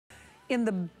In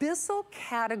the Bissell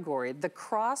category, the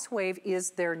Crosswave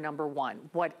is their #1.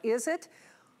 What is it?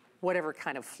 Whatever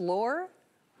kind of floor,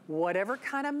 whatever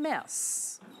kind of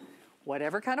mess,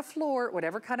 whatever kind of floor,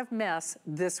 whatever kind of mess,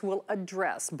 this will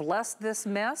address. Bless this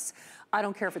mess. I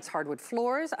don't care if it's hardwood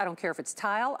floors, I don't care if it's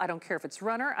tile, I don't care if it's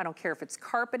runner, I don't care if it's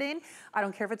carpeting, I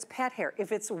don't care if it's pet hair,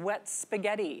 if it's wet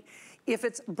spaghetti, if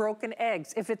it's broken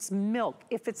eggs, if it's milk,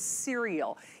 if it's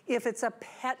cereal, if it's a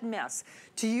pet mess.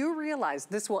 Do you realize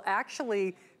this will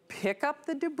actually pick up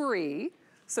the debris,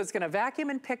 so it's gonna vacuum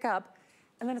and pick up,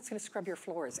 and then it's gonna scrub your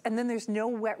floors. And then there's no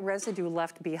wet residue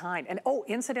left behind. And oh,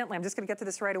 incidentally, I'm just gonna get to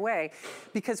this right away,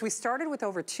 because we started with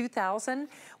over 2,000.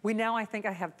 We now, I think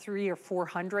I have 300 or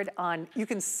 400 on, you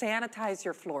can sanitize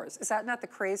your floors. Is that not the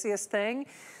craziest thing?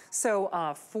 So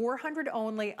 400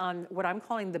 only on what I'm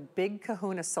calling the Big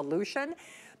Kahuna solution.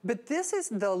 But this is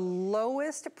the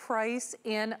lowest price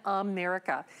in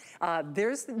America.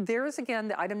 There's again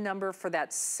the item number for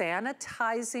that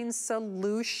sanitizing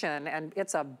solution, and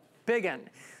it's a big one.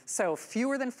 So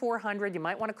fewer than 400, you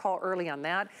might want to call early on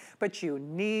that, but you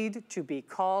need to be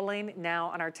calling now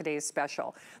on our today's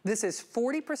special. This is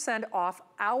 40% off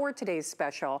our today's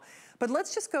special, but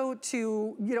let's just go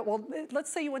to, well,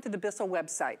 let's say you went to the Bissell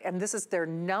website and this is their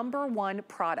 #1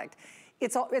 product.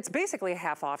 It's basically a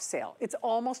half off sale. It's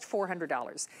almost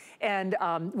 $400. And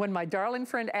when my darling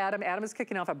friend Adam is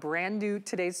kicking off a brand new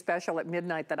today's special at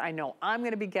midnight that I know I'm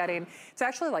gonna be getting. It's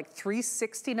actually like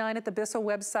 $369 at the Bissell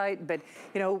website, but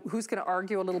who's gonna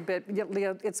argue a little bit?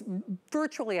 It's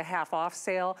virtually a half off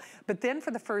sale. But then for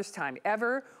the first time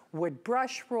ever, wood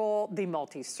brush roll, the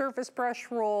multi-surface brush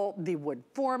roll, the wood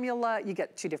formula, you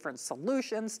get 2 different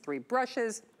solutions, 3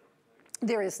 brushes.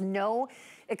 There is no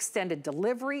extended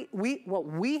delivery. What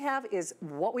we have is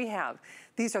what we have.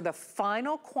 These are the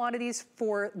final quantities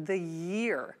for the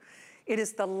year. It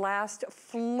is the last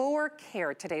floor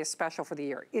care today's special for the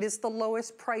year. It is the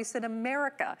lowest price in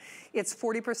America. It's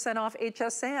 40% off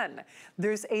HSN.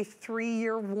 There's a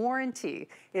 3-year warranty.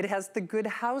 It has the Good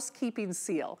Housekeeping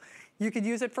seal. You could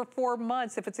use it for 4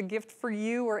 months if it's a gift for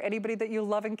you or anybody that you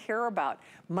love and care about.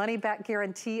 Money back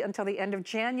guarantee until the end of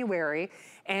January.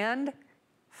 And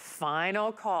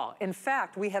final call. In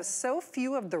fact, we have so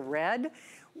few of the red,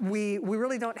 we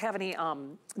really don't have any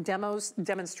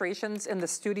demonstrations in the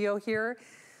studio here.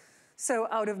 So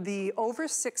out of the over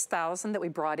 6,000 that we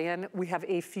brought in, we have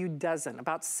a few dozen,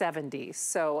 about 70.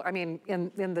 So, I mean,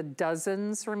 in the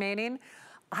dozens remaining,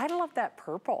 I love that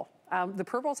purple. The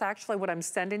purple's actually what I'm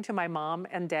sending to my mom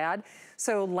and dad.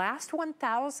 So last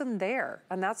 1,000 there,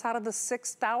 and that's out of the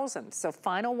 6,000. So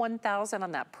final 1,000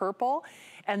 on that purple.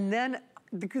 And then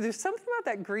there's something about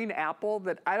that green apple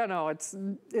that, I don't know, it's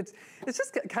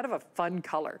just kind of a fun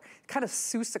color, kind of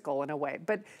susical in a way.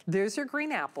 But there's your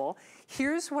green apple.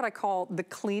 Here's what I call the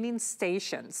cleaning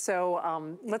station.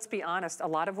 So let's be honest, a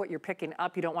lot of what you're picking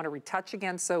up, you don't want to retouch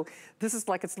again. So this is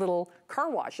like its little car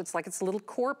wash. It's like its little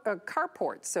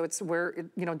carport. So it's where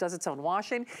it does its own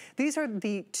washing. These are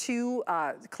the 2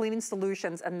 cleaning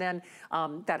solutions. And then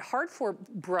that hard floor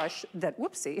brush that,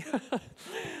 whoopsie,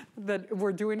 that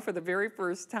we're doing for the very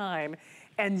first time,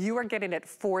 and you are getting it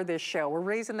for this show. We're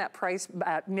raising that price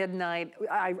at midnight.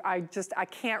 I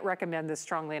can't recommend this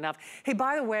strongly enough. Hey,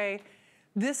 by the way,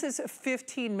 this is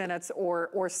 15 minutes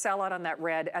or sell out on that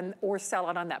red or sell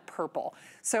out on that purple.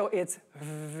 So it's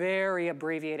very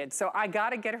abbreviated. So I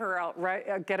gotta get her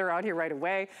out here right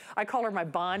away. I call her my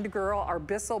Bond girl, our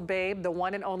Bissell babe, the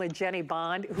one and only Jenny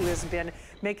Bond, who has been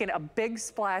making a big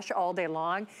splash all day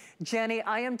long. Jenny,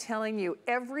 I am telling you,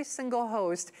 every single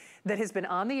host that has been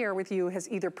on the air with you has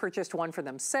either purchased one for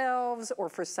themselves or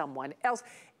for someone else.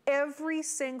 Every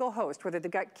single host, whether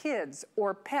they've got kids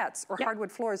or pets or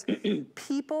hardwood floors,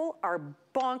 people are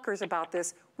bonkers about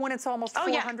this when it's almost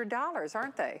 $400,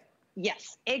 aren't they?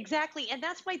 Yes, exactly. And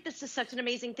that's why this is such an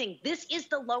amazing thing. This is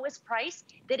the lowest price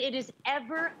that it is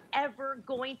ever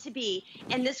going to be.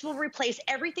 And this will replace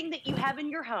everything that you have in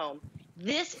your home.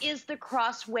 This is the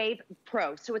Crosswave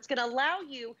Pro. So it's gonna allow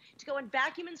you to go and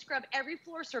vacuum and scrub every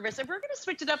floor surface. And we're gonna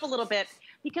switch it up a little bit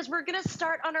because we're gonna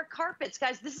start on our carpets.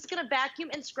 Guys, this is gonna vacuum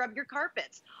and scrub your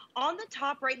carpets. On the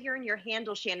top right here in your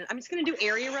handle, Shannon, I'm just gonna do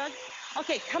area rug.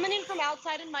 Okay, coming in from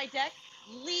outside in my deck,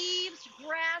 leaves,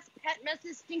 grass, pet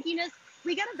messes, stinkiness.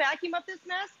 We gotta vacuum up this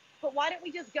mess, but why don't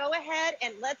we just go ahead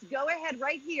and let's go ahead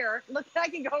right here. Look, I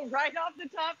can go right off the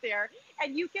top there,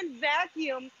 and you can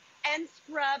vacuum and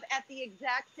scrub at the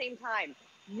exact same time.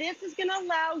 This is gonna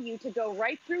allow you to go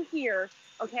right through here,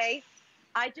 okay?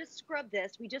 I just scrubbed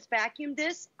this, we just vacuumed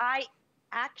this. I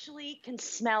actually can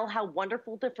smell how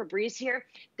wonderful the Febreze here.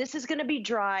 This is gonna be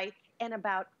dry in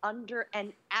about under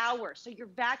an hour. So you're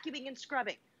vacuuming and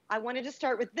scrubbing. I wanted to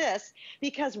start with this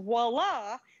because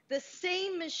voila, the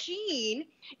same machine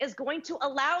is going to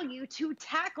allow you to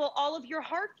tackle all of your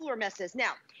hard floor messes.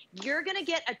 Now, you're gonna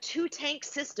get a 2-tank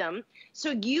system,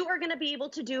 so you are gonna be able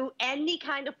to do any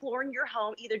kind of floor in your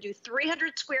home, either do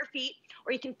 300 square feet,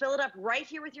 or you can fill it up right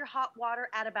here with your hot water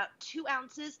at about 2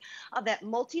 ounces of that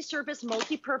multi-surface,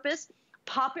 multi-purpose.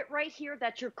 Pop it right here,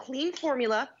 that's your clean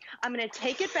formula. I'm gonna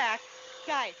take it back.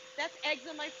 Guys, that's eggs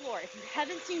on my floor. If you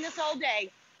haven't seen this all day,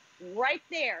 right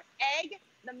there, egg,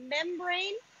 the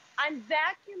membrane. I'm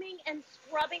vacuuming and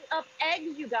scrubbing up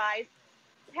eggs, you guys.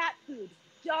 Cat food,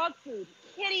 dog food,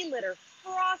 kitty litter,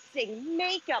 frosting,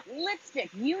 makeup, lipstick,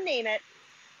 you name it.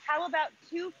 How about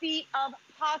 2 feet of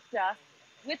pasta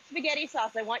with spaghetti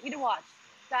sauce? I want you to watch.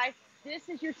 Guys, this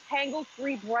is your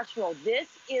tangle-free brush roll. This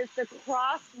is the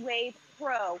Crosswave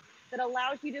Pro that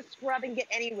allows you to scrub and get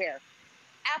anywhere.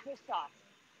 Applesauce,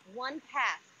 1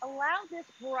 pass. Allow this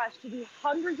brush to do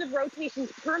hundreds of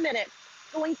rotations per minute,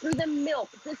 going through the milk,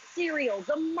 the cereal,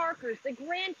 the markers, the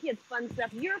grandkids' fun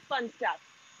stuff, your fun stuff.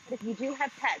 But if you do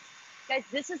have pets, guys,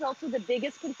 this is also the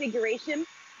biggest configuration.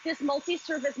 This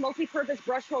multi-surface, multi-purpose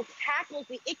brush roll tackles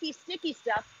the icky, sticky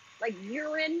stuff like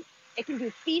urine. It can do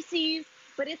feces,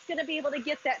 but it's gonna be able to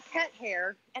get that pet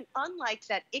hair. And unlike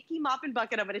that icky mop and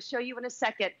bucket I'm gonna show you in a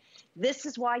second, this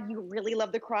is why you really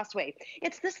love the Crosswave.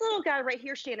 It's this little guy right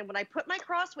here, Shannon. When I put my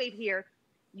Crosswave here,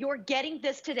 you're getting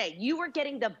this today. You are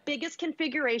getting the biggest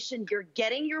configuration. You're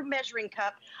getting your measuring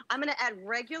cup. I'm gonna add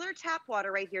regular tap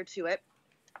water right here to it.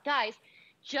 Guys,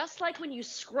 just like when you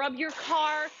scrub your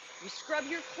car, you scrub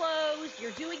your clothes,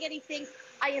 you're doing anything,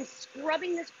 I am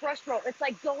scrubbing this brush roll. It's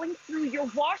like going through your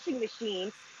washing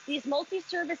machine. These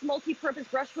multi-service, multi-purpose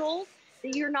brush rolls,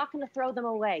 that you're not gonna throw them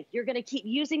away. You're gonna keep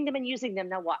using them and using them.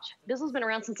 Now watch, this has been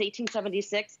around since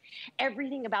 1876.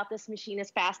 Everything about this machine is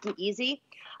fast and easy.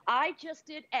 I just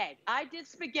did egg, I did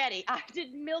spaghetti, I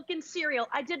did milk and cereal,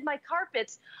 I did my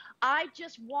carpets. I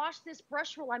just washed this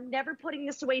brush roll. I'm never putting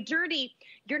this away dirty.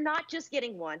 You're not just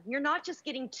getting 1. You're not just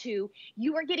getting 2.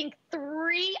 You are getting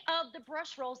 3 of the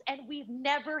brush rolls, and we've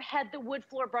never had the wood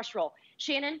floor brush roll.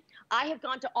 Shannon, I have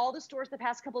gone to all the stores the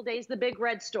past couple of days, the big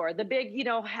red store, the big,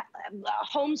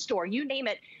 home store, you name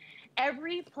it.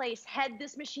 Every place had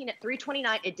this machine at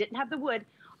 $329. It didn't have the wood.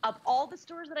 Of all the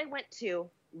stores that I went to,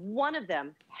 one of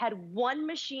them had 1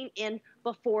 machine in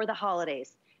before the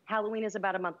holidays. Halloween is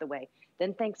about a month away.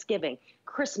 Then Thanksgiving,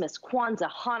 Christmas, Kwanzaa,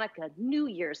 Hanukkah, New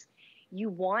Year's. You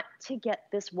want to get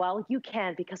this while you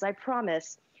can, because I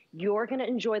promise you're going to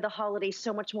enjoy the holidays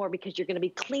so much more, because you're going to be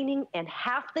cleaning in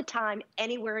half the time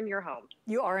anywhere in your home.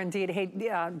 You are indeed. Hey,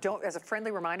 as a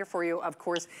friendly reminder for you, of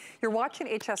course, you're watching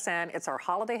HSN. It's our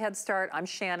holiday head start. I'm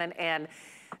Shannon, and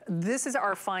this is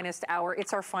our finest hour.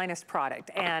 It's our finest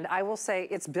product. And I will say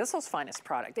it's Bissell's finest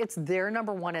product. It's their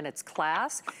 #1 in its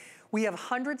class. We have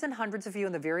hundreds and hundreds of you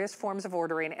in the various forms of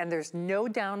ordering, and there's no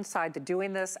downside to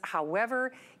doing this.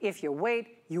 However, if you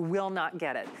wait, you will not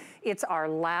get it. It's our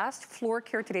last Floor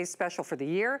Care Today special for the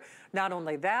year. Not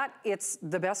only that, it's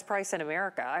the best price in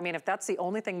America. I mean, if that's the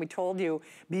only thing we told you,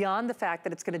 beyond the fact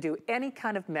that it's gonna do any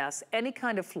kind of mess, any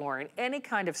kind of flooring, any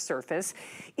kind of surface,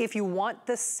 if you want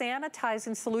the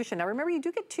sanitizing solution. Now remember, you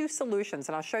do get 2 solutions,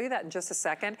 and I'll show you that in just a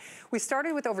second. We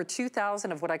started with over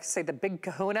 2,000 of what I could say the big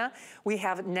kahuna. We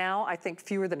have now, I think,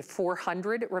 fewer than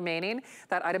 400 remaining.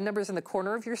 That item number is in the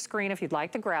corner of your screen if you'd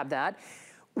like to grab that.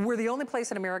 We're the only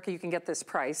place in America you can get this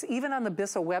price. Even on the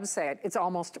Bissell website, it's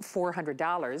almost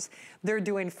 $400. They're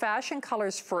doing fashion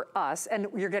colors for us, and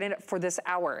you're getting it for this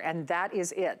hour, and that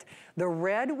is it. The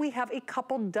red, we have a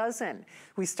couple dozen.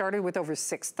 We started with over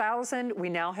 6,000. We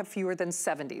now have fewer than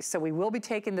 70. So we will be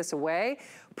taking this away.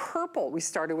 Purple, we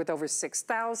started with over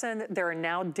 6,000. They're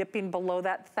now dipping below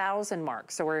that 1,000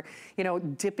 mark. So we're,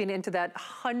 dipping into that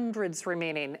hundreds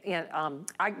remaining. And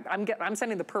I'm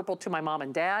sending the purple to my mom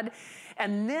and dad.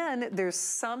 And then there's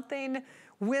something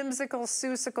whimsical,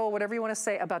 susical, whatever you want to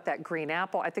say about that green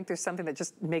apple. I think there's something that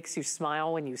just makes you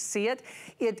smile when you see it.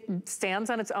 It stands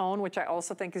on its own, which I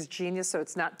also think is genius, so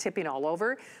it's not tipping all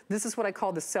over. This is what I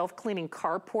call the self-cleaning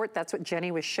carport. That's what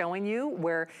Jenny was showing you,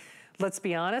 where, let's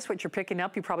be honest, what you're picking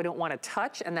up, you probably don't want to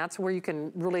touch, and that's where you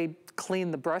can really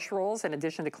clean the brush rolls in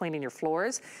addition to cleaning your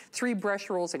floors. 3 brush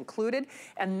rolls included.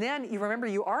 And then you remember,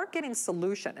 you are getting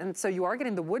solution. And so you are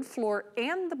getting the wood floor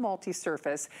and the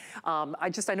multi-surface.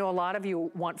 I know a lot of you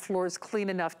want floors clean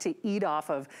enough to eat off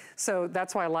of. So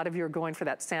that's why a lot of you are going for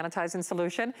that sanitizing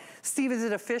solution. Steve, is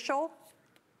it official?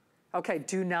 Okay,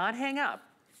 do not hang up.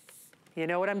 You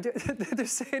know what I'm doing? They're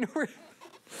saying my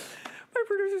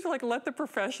producer Stephen's like, let the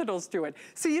professionals do it.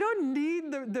 So you don't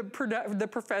need the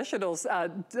professionals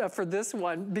for this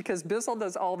one, because Bissell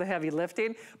does all the heavy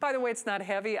lifting. By the way, it's not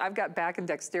heavy. I've got back and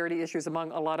dexterity issues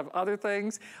among a lot of other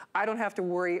things. I don't have to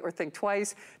worry or think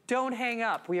twice. Don't hang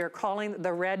up. We are calling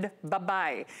the red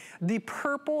bye-bye. The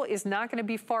purple is not going to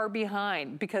be far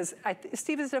behind, because,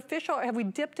 Steve, is it official? Have we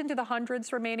dipped into the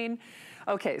hundreds remaining?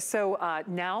 Okay, so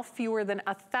now fewer than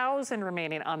 1,000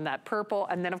 remaining on that purple,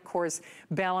 and then of course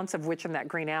balance of which in that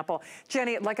green apple.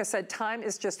 Jenny, like I said, time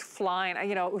is just flying.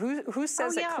 You know, who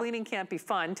says that cleaning can't be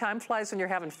fun? Time flies when you're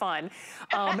having fun.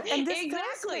 And this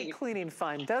does make cleaning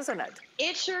fun, doesn't it?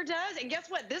 It sure does. And guess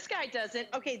what? This guy doesn't.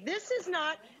 Okay, this is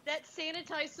not that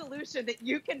sanitized solution that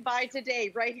you can buy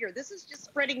today right here. This is just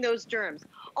spreading those germs.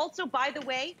 Also, by the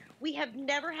way, we have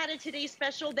never had a Today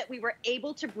Special that we were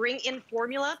able to bring in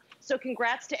formula. So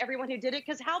congrats to everyone who did it,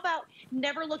 because how about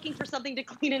never looking for something to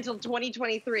clean until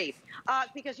 2023?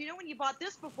 Because you know, when you bought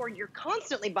this before, you're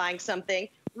constantly buying something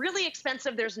really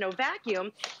expensive. There's no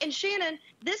vacuum. And Shannon,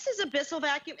 this is a Bissell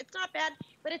vacuum. It's not bad,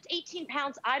 but it's 18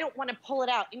 pounds. I don't want to pull it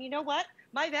out. And you know what?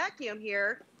 My vacuum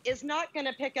here is not going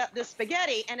to pick up the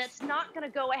spaghetti, and it's not going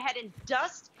to go ahead and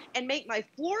dust and make my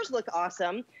floors look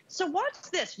awesome. So watch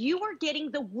this. You are getting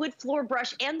the wood floor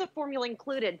brush and the formula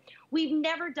included. We've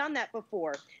never done that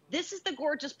before. This is the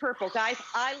gorgeous purple, guys.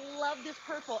 I love this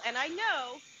purple, and I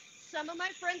know some of my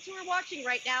friends who are watching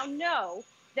right now know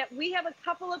that we have a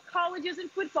couple of colleges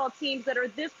and football teams that are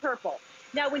this purple.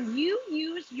 Now, when you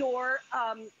use your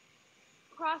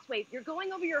crosswave, you're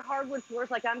going over your hardwood floors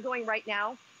like I'm going right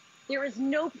now. There is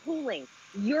no pooling.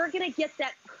 You're going to get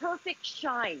that perfect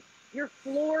shine. Your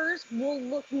floors will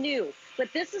look new.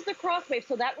 But this is the crosswave,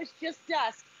 so that was just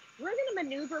dust. We're going to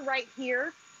maneuver right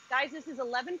here. Guys, this is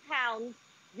 11 pounds.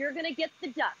 You're going to get the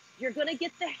dust. You're going to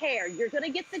get the hair. You're going to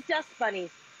get the dust bunnies.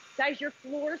 Guys, your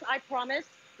floors, I promise,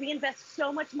 we invest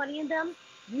so much money in them.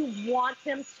 You want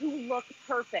them to look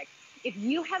perfect. If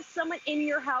you have someone in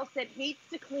your house that hates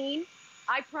to clean,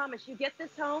 I promise you get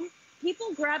this home.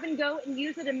 People grab and go and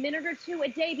use it a minute or two a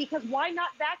day, because why not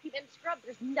vacuum and scrub?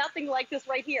 There's nothing like this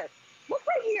right here. Look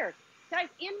right here. Guys,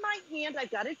 in my hand,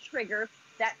 I've got a trigger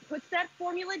that puts that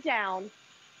formula down.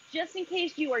 Just in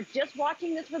case you are just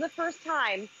watching this for the first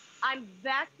time, I'm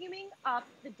vacuuming up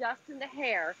the dust and the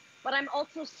hair, but I'm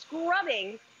also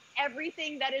scrubbing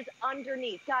everything that is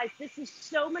underneath. Guys, this is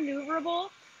so maneuverable.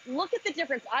 Look at the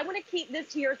difference. I want to keep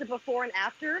this here as a before and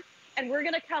after, and we're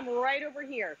going to come right over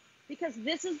here, because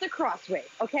this is the crosswave,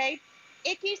 okay?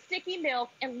 Icky, sticky milk,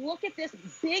 and look at this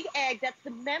big egg. That's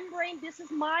the membrane. This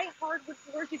is my hardwood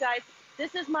floors, you guys.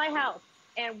 This is my house.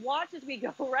 And watch as we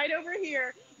go right over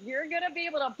here. You're going to be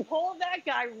able to pull that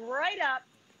guy right up,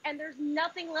 and there's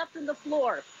nothing left on the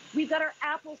floor. We've got our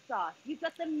applesauce. You've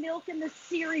got the milk and the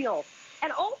cereal.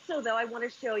 And also, though, I want to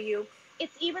show you,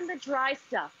 it's even the dry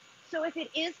stuff. So if it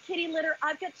is kitty litter,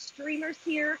 I've got streamers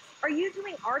here. Are you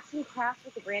doing arts and crafts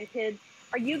with the grandkids?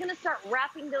 Are you going to start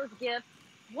wrapping those gifts?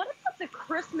 What about the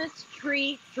Christmas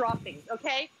tree droppings,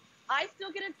 okay? I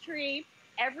still get a tree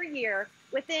every year.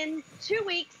 Within 2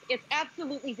 weeks, it's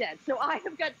absolutely dead. So I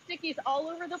have got stickies all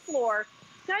over the floor.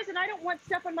 Guys, and I don't want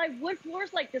stuff on my wood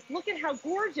floors like this. Look at how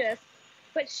gorgeous.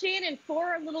 But Shannon, for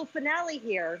our little finale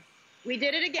here, we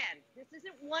did it again. This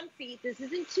isn't 1 feet. This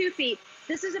isn't 2 feet.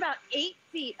 This is about 8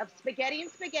 feet of spaghetti and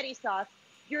spaghetti sauce.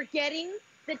 You're getting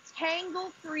the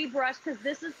tangle-free brush, because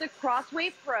this is the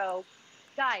Crosswave Pro.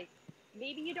 Guys,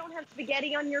 maybe you don't have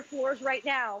spaghetti on your floors right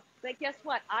now, but guess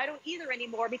what? I don't either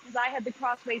anymore, because I had the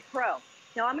Crosswave Pro.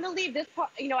 Now, I'm going to leave this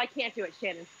part. You know, I can't do it,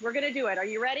 Shannon. We're going to do it. Are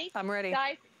you ready? I'm ready.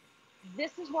 Guys,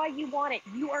 this is why you want it.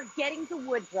 You are getting the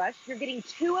wood brush. You're getting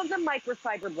 2 of the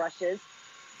microfiber brushes.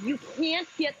 You can't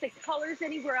get the colors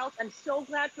anywhere else. I'm so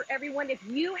glad for everyone. If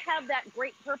you have that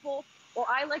great purple, or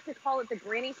I like to call it the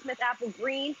Granny Smith apple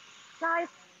green, guys,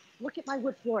 look at my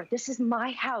wood floor. This is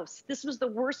my house. This was the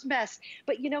worst mess.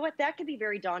 But you know what? That could be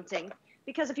very daunting,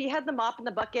 because if you had the mop and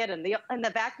the bucket and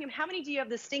the vacuum, how many do you have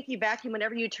the stinky vacuum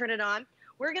whenever you turn it on?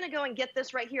 We're going to go and get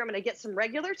this right here. I'm going to get some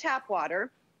regular tap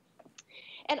water.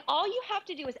 And all you have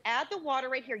to do is add the water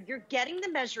right here. You're getting the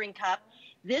measuring cup.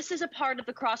 This is a part of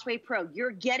the Crosswave Pro.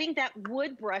 You're getting that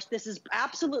wood brush. This is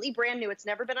absolutely brand new. It's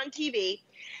never been on TV.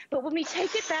 But when we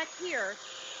take it back here,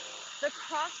 the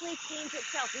Crosswave cleans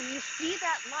itself. When you see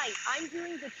that light, I'm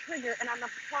doing the trigger, and I'm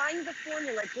applying the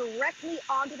formula directly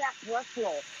onto that brush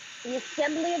roll. The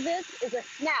assembly of this is a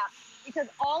snap, because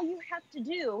all you have to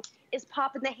do is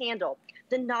pop in the handle.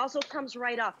 The nozzle comes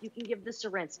right off. You can give this a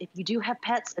rinse. If you do have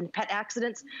pets and pet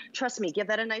accidents, trust me, give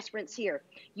that a nice rinse here.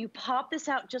 You pop this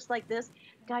out just like this.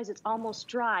 Guys, it's almost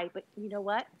dry, but you know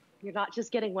what? You're not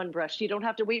just getting one brush. You don't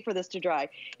have to wait for this to dry.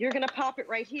 You're gonna pop it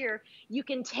right here. You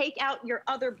can take out your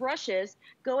other brushes.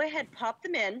 Go ahead, pop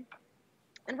them in.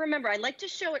 And remember, I like to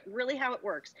show it really how it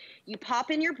works. You pop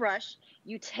in your brush,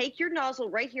 you take your nozzle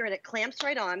right here and it clamps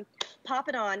right on, pop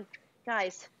it on.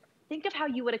 Guys, think of how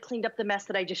you would have cleaned up the mess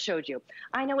that I just showed you.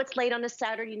 I know it's late on a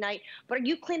Saturday night, but are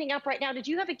you cleaning up right now? Did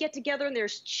you have a get together and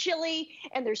there's chili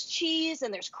and there's cheese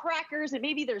and there's crackers and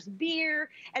maybe there's beer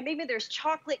and maybe there's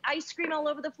chocolate ice cream all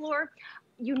over the floor?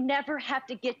 You never have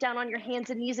to get down on your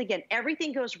hands and knees again.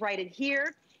 Everything goes right in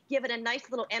here. Give it a nice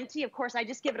little empty. Of course, I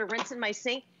just give it a rinse in my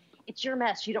sink. It's your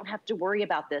mess. You don't have to worry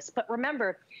about this. But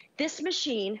remember, this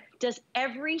machine does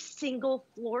every single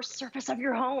floor surface of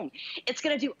your home. It's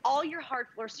going to do all your hard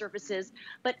floor surfaces,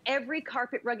 but every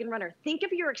carpet, rug, and runner. Think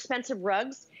of your expensive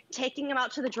rugs, taking them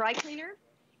out to the dry cleaner.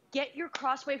 Get your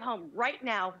Crosswave home right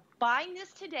now. Buying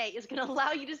this today is going to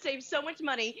allow you to save so much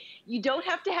money. You don't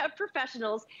have to have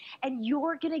professionals, and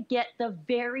you're going to get the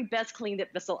very best clean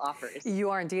that Bissell offers. You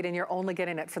are indeed, and you're only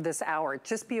getting it for this hour.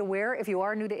 Just be aware, if you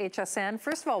are new to HSN,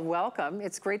 first of all, welcome.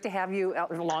 It's great to have you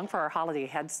along for our holiday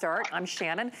head start. I'm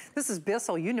Shannon. This is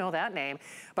Bissell. You know that name.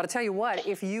 But I'll tell you what,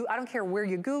 I don't care where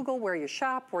you Google, where you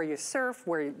shop, where you surf,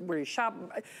 where you shop,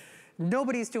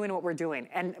 nobody's doing what we're doing.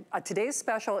 And today's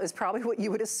special is probably what you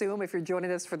would assume if you're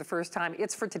joining us for the first time.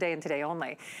 It's for today and today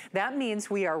only. That means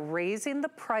we are raising the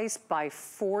price by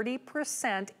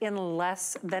 40% in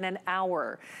less than an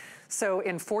hour. So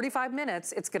in 45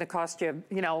 minutes, it's gonna cost you,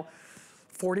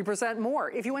 40% more.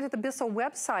 If you went to the Bissell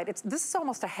website, this is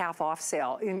almost a half off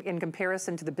sale in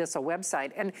comparison to the Bissell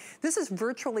website. And this is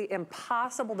virtually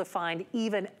impossible to find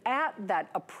even at that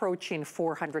approaching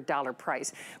 $400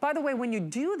 price. By the way, when you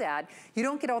do that, you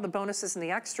don't get all the bonuses and the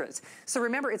extras. So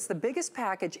remember, it's the biggest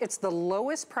package. It's the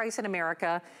lowest price in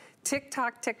America. Tick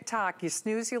tock, you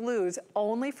snooze, you lose,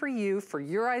 only for you, for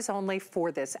your eyes only,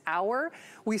 for this hour.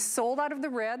 We sold out of the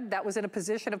red. That was in a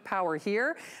position of power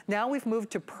here. Now we've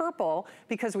moved to purple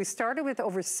because we started with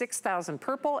over 6,000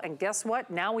 purple, and guess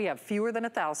what? Now we have fewer than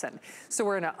 1,000. So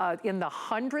we're in the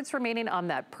hundreds remaining on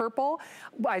that purple.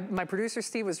 My producer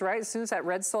Steve was right. As soon as that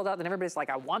red sold out, then everybody's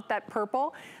like, I want that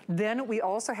purple. Then we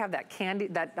also have that candy,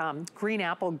 that green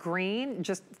apple green,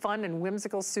 just fun and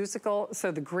whimsical, susical.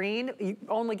 So the green, you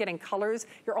only getting colors.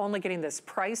 You're only getting this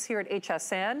price here at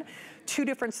HSN. 2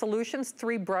 different solutions,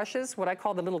 3 brushes, what I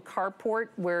call the little carport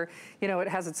where, it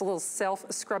has its little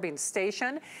self-scrubbing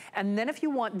station. And then if you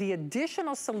want the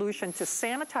additional solution to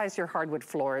sanitize your hardwood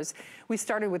floors, we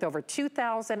started with over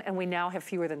 2,000 and we now have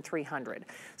fewer than 300.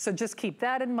 So just keep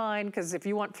that in mind, because if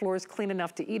you want floors clean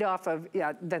enough to eat off of,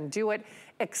 then do it.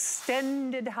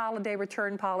 Extended holiday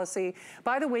return policy.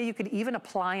 By the way, you could even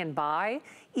apply and buy.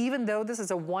 Even though this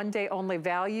is a one-day only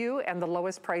value and the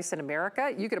lowest price in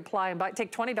America, you could apply and buy,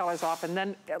 take $20 off, and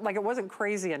then, like, it wasn't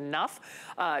crazy enough,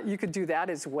 you could do that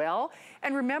as well.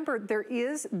 And remember,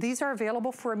 these are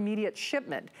available for immediate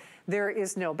shipment. There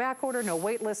is no back order, no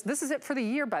wait list. This is it for the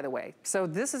year, by the way. So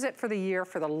this is it for the year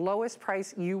for the lowest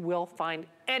price you will find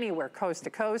anywhere, coast to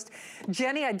coast.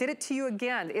 Jenny, I did it to you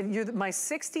again. You're my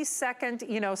 60-second,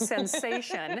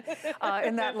 sensation.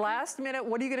 In that last minute,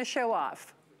 what are you gonna show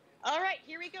off? All right,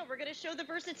 here we go. We're going to show the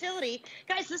versatility.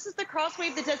 Guys, this is the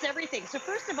Crosswave that does everything. So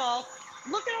first of all,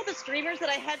 look at all the streamers that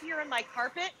I have here on my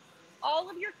carpet. All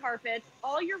of your carpets,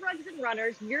 all your rugs and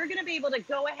runners, you're going to be able to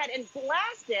go ahead and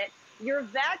blast it. You're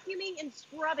vacuuming and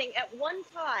scrubbing at one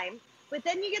time, but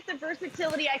then you get the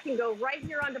versatility. I can go right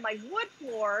here onto my wood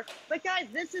floor. But guys,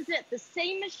 this is it. The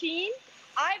same machine.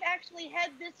 I've actually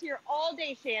had this here all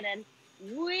day, Shannon.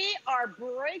 We are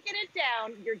breaking it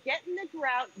down. You're getting the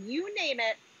grout, you name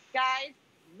it. Guys,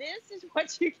 this is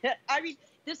what you get. I mean,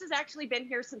 this has actually been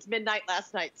here since midnight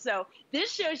last night. So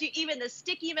this shows you even the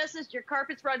sticky messes, your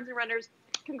carpets, rugs, and runners.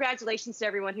 Congratulations to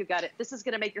everyone who got it. This is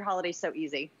going to make your holiday so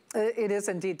easy. It is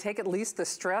indeed. Take at least the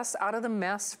stress out of the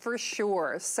mess for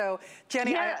sure. So,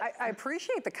 Jenny, yes. I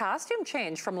appreciate the costume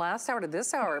change from last hour to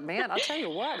this hour. Man, I'll tell you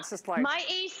what, it's just like... My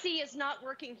AC is not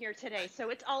working here today, so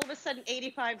it's all of a sudden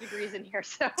 85 degrees in here.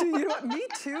 So. Dude, you know what? Me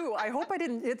too. I hope I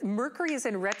didn't... Mercury is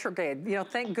in retrograde.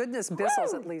 Thank goodness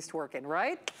Bissell's at least working,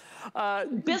 right?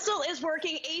 Bissell is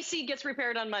working. AC gets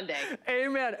repaired on Monday.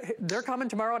 Amen. They're coming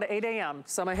tomorrow at 8 a.m.,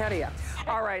 so I'm ahead of you.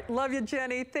 All right. Love you,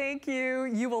 Jenny. Thank you.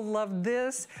 You will love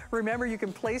this. Remember, you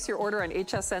can place your order on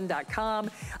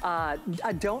hsn.com.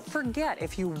 Don't forget,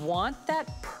 if you want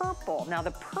that purple, now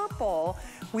the purple,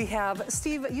 we have,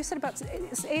 Steve, you said about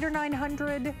 800 or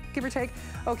 900, give or take?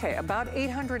 Okay, about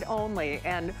 800 only.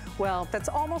 And, well, that's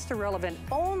almost irrelevant,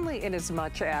 only in as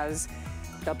much as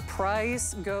The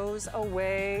price goes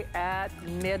away at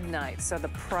midnight. So the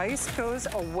price goes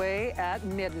away at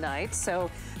midnight. So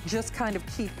just kind of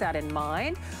keep that in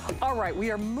mind. All right,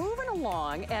 we are moving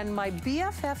along, and my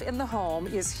BFF in the home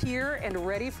is here and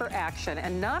ready for action.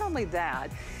 And not only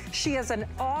that, she has an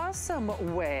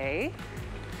awesome way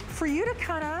for you to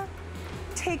kind of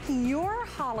take your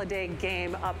holiday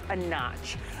game up a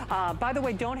notch. By the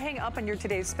way, don't hang up on your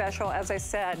today's special. As I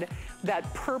said,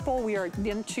 that purple, we are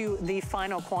into the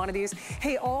final quantities.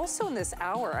 Hey, also in this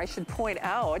hour, I should point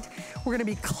out, we're gonna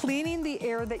be cleaning the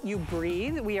air that you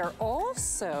breathe. We are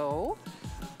also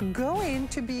going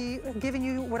to be giving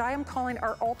you what I am calling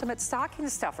our ultimate stocking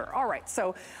stuffer. All right,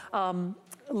 so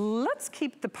let's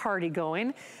keep the party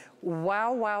going.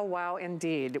 Wow, wow, wow,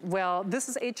 indeed. Well, this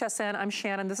is HSN. I'm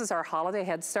Shannon. This is our holiday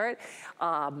head start.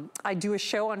 I do a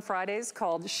show on Fridays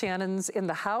called Shannon's in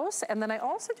the House, and then I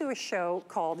also do a show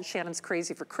called Shannon's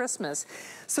Crazy for Christmas.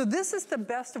 So this is the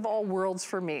best of all worlds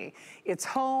for me. It's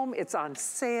home, it's on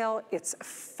sale, it's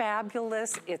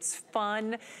fabulous, it's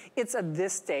fun, it's a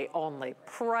this day only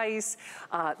price.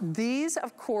 These,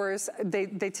 of course, they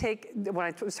take, when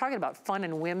I was talking about fun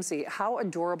and whimsy, how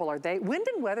adorable are they? Wind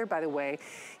and Weather, by the way,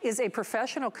 is a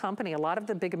professional company. A lot of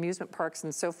the big amusement parks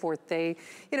and so forth, they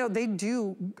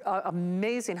do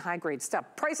amazing high grade stuff.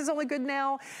 Price is only good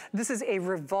now. This is a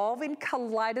revolving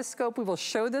kaleidoscope. We will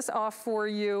show this off for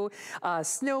you.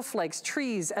 Snowflakes,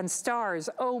 trees, and stars.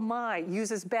 Oh my,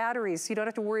 uses batteries, so you don't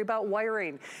have to worry about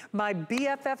wiring. My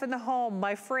BFF in the home,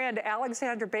 my friend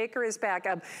Alexandra Baker is back.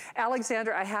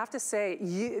 Alexandra, I have to say,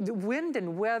 Wind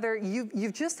and Weather,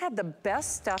 you've just had the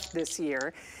best stuff this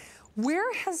year.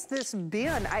 Where has this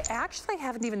been? I actually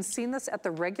haven't even seen this at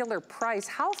the regular price.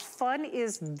 How fun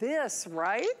is this,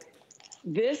 right?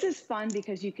 This is fun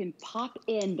because you can pop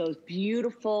in those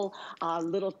beautiful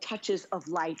little touches of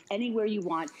light anywhere you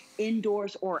want,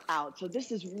 indoors or out. So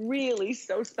this is really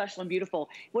so special and beautiful.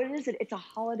 What is it? It's a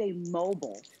holiday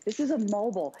mobile. This is a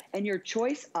mobile, and your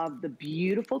choice of the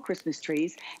beautiful Christmas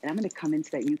trees. And I'm going to come in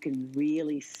so that you can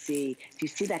really see. Do you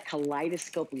see that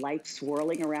kaleidoscope light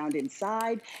swirling around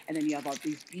inside? And then you have all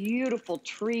these beautiful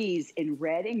trees in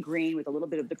red and green with a little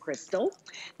bit of the crystal.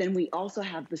 Then we also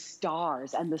have the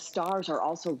stars, and the stars are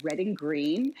also red and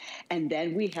green. And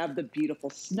then we have the beautiful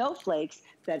snowflakes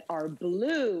that are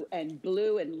blue and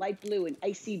light blue and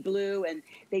icy blue, and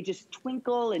they just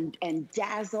twinkle and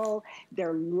dazzle.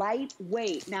 They're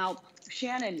lightweight. Now,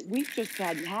 Shannon, we've just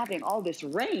been having all this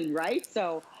rain, right?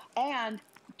 So, and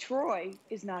Troy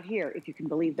is not here, if you can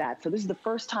believe that. So this is the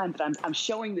first time that I'm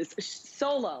showing this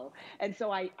solo. And so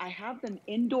I have them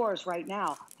indoors right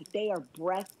now, but they are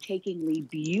breathtakingly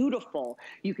beautiful.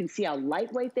 You can see how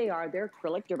lightweight they are. They're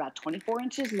acrylic. They're about 24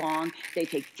 inches long. They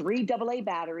take 3 AA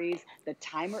batteries. The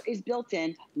timer is built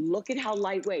in. Look at how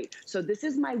lightweight. So this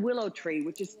is my willow tree,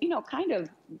 which is, kind of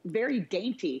very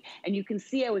dainty. And you can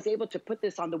see I was able to put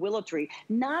this on the willow tree.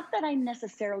 Not that I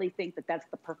necessarily think that that's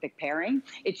the perfect pairing.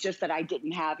 It's just that I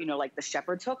didn't have, like the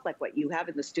shepherd's hook, like what you have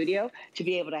in the studio, to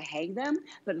be able to hang them.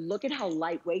 But look at how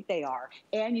lightweight they are.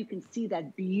 And you can see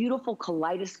that beautiful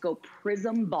kaleidoscope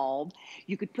prism bulb.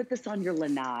 You could put this on your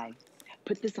lanai.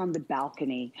 Put this on the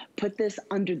balcony. Put this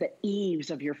under the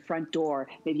eaves of your front door,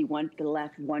 maybe one to the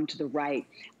left, one to the right.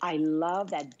 I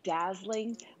love that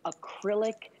dazzling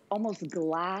acrylic, almost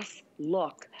glass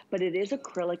look, but it is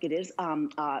acrylic. It is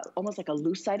almost like a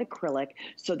lucite acrylic.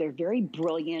 So they're very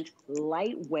brilliant,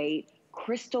 lightweight,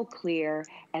 crystal clear,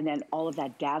 and then all of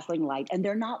that dazzling light. And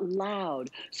they're not loud.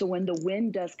 So when the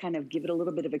wind does kind of give it a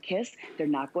little bit of a kiss, they're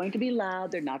not going to be loud.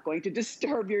 They're not going to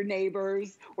disturb your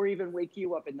neighbors or even wake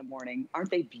you up in the morning. Aren't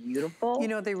they beautiful?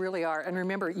 They really are. And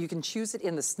remember, you can choose it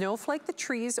in the snowflake, the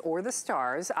trees, or the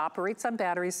stars. Operates on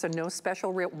batteries, so no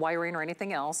special wiring or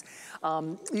anything else.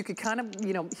 You could kind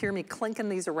of, hear me clinking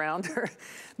these around.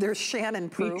 They're Shannon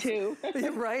proof. Me too.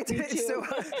 Right? Me too. So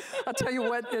I'll tell you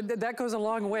what, that goes a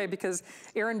long way, because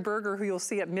Aaron Berger, who you'll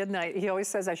see at midnight, he always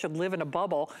says I should live in a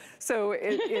bubble. So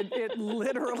it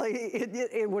literally,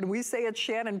 when we say it's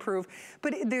Shannon proof,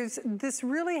 but this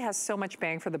really has so much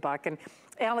bang for the buck. And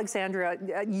Alexandra,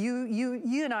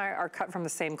 you and I are cut from the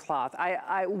same cloth.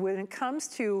 When it comes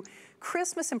to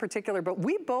Christmas in particular, but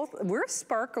we're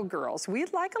sparkle girls. We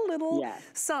like a little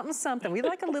something. We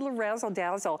like a little razzle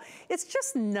dazzle. It's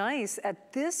just nice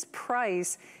at this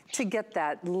price to get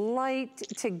that light,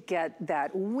 to get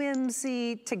that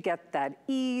whimsy, to get that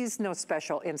ease, no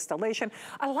special installation.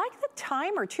 I like the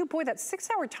timer too. Boy, that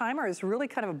 6-hour timer is really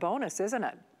kind of a bonus, isn't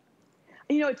it?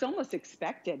 You know, it's almost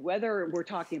expected, whether we're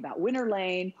talking about Winter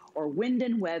Lane or Wind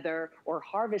and Weather or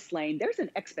Harvest Lane, there's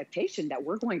an expectation that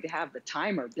we're going to have the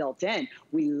timer built in.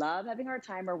 We love having our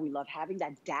timer. We love having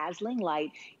that dazzling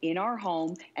light in our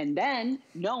home, and then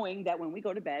knowing that when we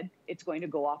go to bed, it's going to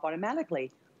go off automatically.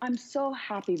 I'm so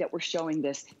happy that we're showing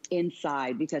this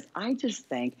inside, because I just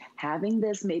think having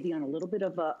this maybe on a little bit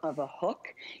of a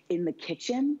hook in the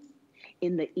kitchen,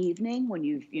 in the evening when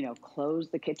you've,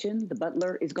 closed the kitchen, the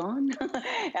butler is gone,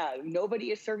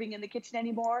 nobody is serving in the kitchen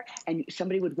anymore, and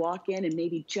somebody would walk in and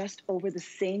maybe just over the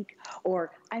sink,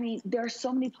 or, there are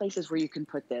so many places where you can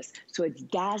put this. So it's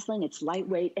dazzling, it's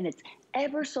lightweight, and it's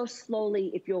ever so slowly,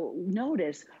 if you'll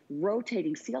notice,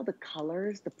 rotating. See all the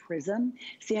colors, the prism?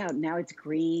 See how now it's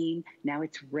green, now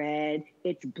it's red,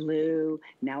 it's blue,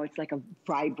 now it's like a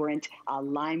vibrant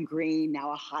lime green,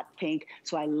 now a hot pink.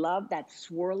 So I love that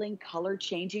swirling color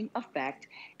changing effect.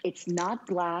 It's not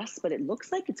glass, but it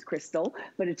looks like it's crystal,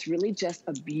 but it's really just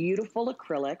a beautiful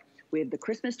acrylic. We have the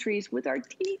Christmas trees with our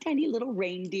teeny tiny little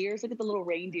reindeers. Look at the little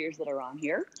reindeers that are on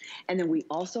here. And then we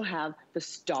also have the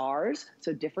stars,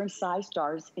 so different size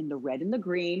stars in the red and the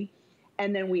green.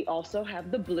 And then we also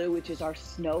have the blue, which is our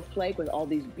snowflake with all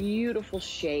these beautiful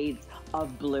shades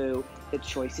of blue. The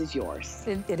choice is yours.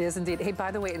 It is indeed. Hey, by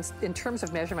the way, in terms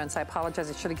of measurements, I apologize.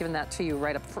 I should have given that to you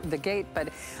right up the gate, but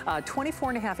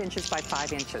 24.5 inches by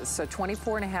 5 inches. So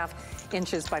 24.5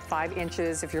 inches by 5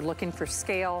 inches. If you're looking for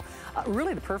scale,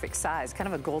 really the perfect size, kind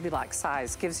of a Goldilocks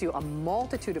size. Gives you a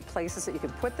multitude of places that you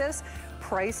can put this.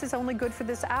 Price is only good for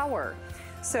this hour.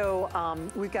 So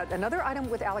we've got another item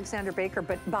with Alexandra Baker,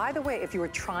 but by the way, if you were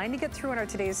trying to get through on our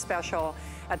today's special,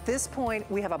 at this point,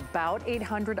 we have about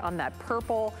 800 on that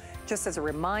purple. Just as a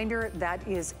reminder, that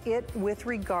is it with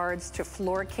regards to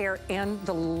floor care and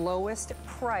the lowest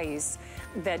price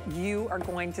that you are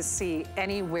going to see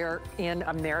anywhere in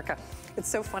America. It's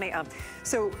so funny.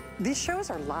 So these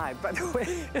shows are live, by the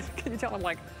way. Can you tell I'm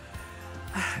like,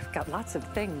 I've got lots of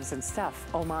things and stuff.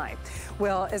 Oh my.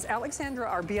 Well, as Alexandra,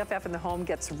 our BFF in the home,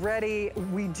 gets ready,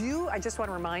 I just want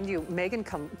to remind you, Megan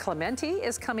Clementi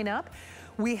is coming up.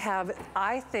 We have,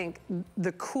 I think,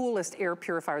 the coolest air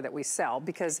purifier that we sell,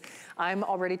 because I'm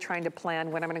already trying to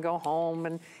plan when I'm gonna go home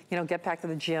and, get back to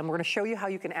the gym. We're gonna show you how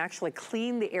you can actually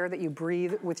clean the air that you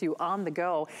breathe with you on the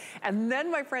go. And then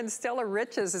my friend Stella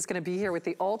Riches is gonna be here with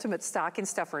the ultimate stocking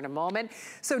stuffer in a moment.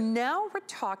 So now we're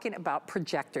talking about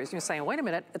projectors. You're saying, wait a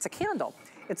minute, it's a candle.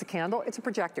 It's a candle, it's a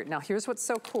projector. Now here's what's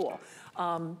so cool.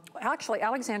 Actually,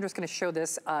 Alexandra's gonna show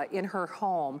this in her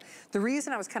home. The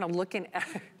reason I was kind of looking at,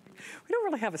 we don't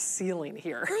really have a ceiling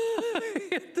here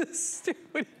in the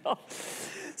studio.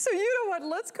 So you know what,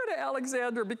 let's go to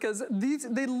Alexandra, because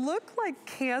they look like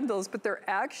candles, but they're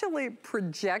actually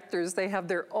projectors. They have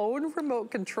their own remote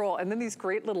control, and then these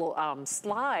great little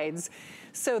slides,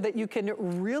 so that you can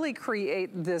really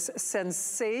create this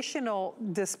sensational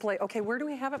display. Okay, where do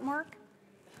we have it, Mark?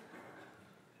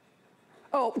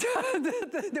 Oh,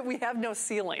 that we have no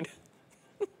ceiling.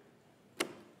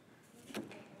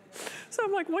 So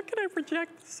I'm like, what can I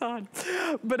project this on?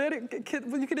 But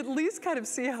you can at least kind of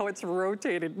see how it's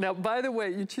rotated. Now, by the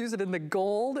way, you choose it in the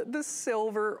gold, the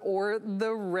silver, or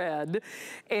the red.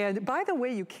 And by the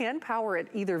way, you can power it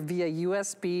either via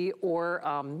USB or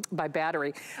by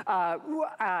battery.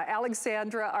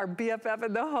 Alexandra, our BFF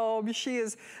in the home, she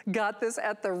has got this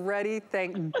at the ready.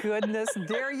 Thank goodness.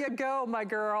 There you go, my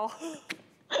girl.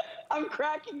 I'm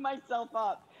cracking myself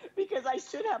up, because I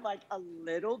should have like a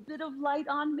little bit of light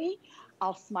on me.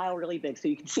 I'll smile really big so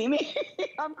you can see me.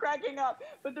 I'm cracking up.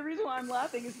 But the reason why I'm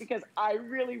laughing is because I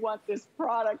really want this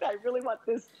product. I really want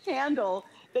this candle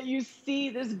that you see,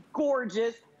 this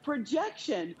gorgeous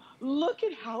projection. Look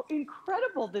at how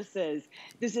incredible this is.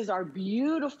 This is our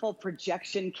beautiful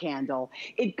projection candle.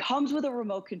 It comes with a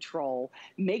remote control.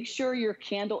 Make sure your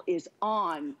candle is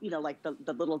on, like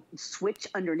the little switch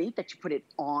underneath that you put it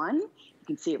on. You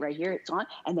can see it right here, it's on.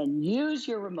 And then use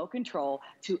your remote control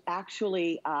to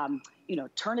actually,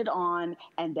 turn it on,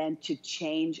 and then to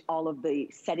change all of the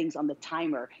settings on the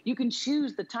timer. You can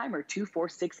choose the timer, 2, 4,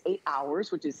 6, 8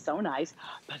 hours, which is so nice.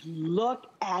 But look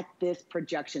at this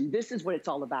projection. This is what it's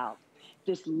all about.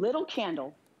 This little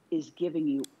candle is giving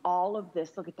you all of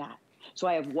this. Look at that. So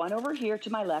I have one over here to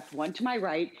my left, one to my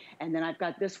right, and then I've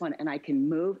got this one, and I can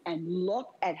move, and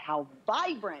look at how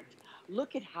vibrant.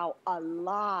 Look at how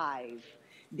alive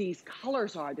these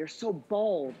colors are. They're so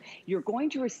bold. You're going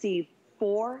to receive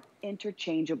 4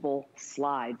 interchangeable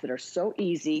slides that are so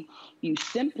easy. You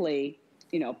simply,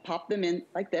 pop them in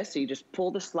like this. So you just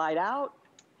pull the slide out,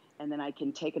 and then I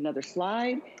can take another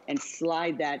slide and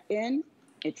slide that in.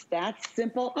 It's that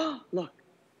simple. Oh, look,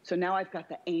 So now I've got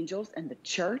the angels and the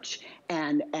church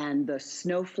and the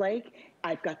snowflake.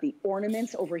 I've got the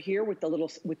ornaments over here with the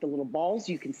little balls.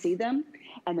 You can see them.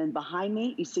 And then behind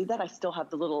me, you see that I still have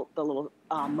the little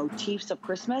motifs of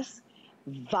Christmas.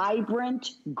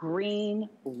 Vibrant green,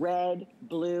 red,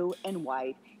 blue, and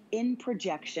white in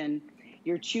projection.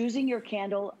 You're choosing your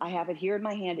candle. I have it here in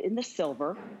my hand in the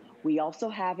silver. We also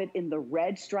have it in the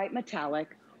red stripe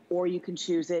metallic, or you can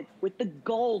choose it with the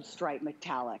gold stripe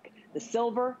metallic. The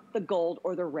silver, the gold,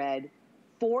 or the red.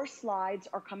 4 slides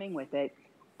are coming with it.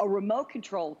 A remote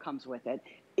control comes with it.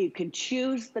 You can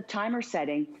choose the timer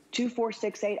setting, 2, 4,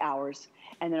 6, 8 hours.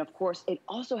 And then, of course, it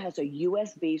also has a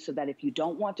USB so that if you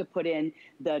don't want to put in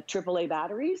the AAA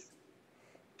batteries,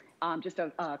 just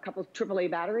a couple of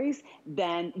AAA batteries,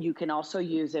 then you can also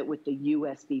use it with the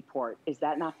USB port. Is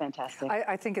that not fantastic?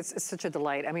 I think it's such a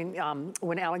delight. I mean,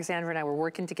 when Alexandra and I were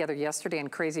working together yesterday in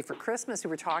Crazy for Christmas,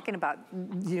 we were talking about,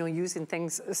 using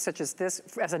things such as this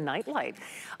as a nightlight.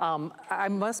 I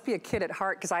must be a kid at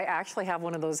heart because I actually have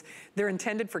one of those. They're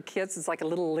intended for kids. It's like a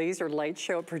little laser light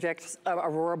show. It projects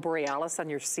Aurora Borealis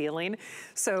on your ceiling.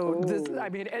 So, this, I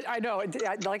mean, I know,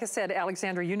 like I said,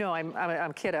 Alexandra, I'm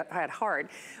a kid at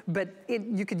heart. But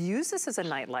you could use this as a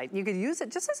nightlight. You could use it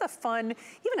just as a fun,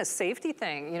 even a safety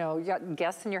thing. You got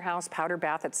guests in your house, powder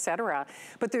bath, etc.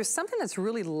 But there's something that's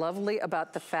really lovely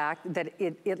about the fact that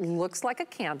it looks like a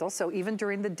candle. So even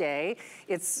during the day,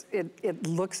 it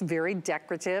looks very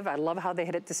decorative. I love how they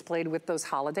had it displayed with those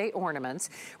holiday ornaments.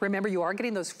 Remember, you are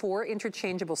getting those 4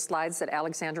 interchangeable slides that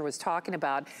Alexandra was talking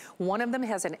about. One of them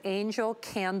has an angel,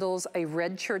 candles, a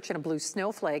red church, and a blue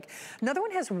snowflake. Another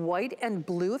one has white and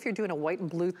blue if you're doing a white and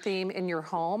blue theme in your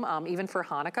home, even for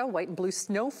Hanukkah, white and blue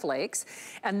snowflakes.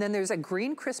 And then there's a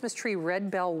green Christmas tree, red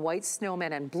bell, white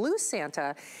snowman, and blue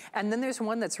Santa. And then there's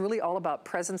one that's really all about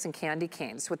presents and candy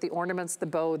canes with the ornaments, the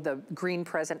bow, the green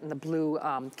present, and the blue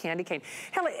candy cane.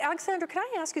 Hell, Alexandra, can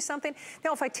I ask you something?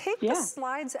 Now, if I take the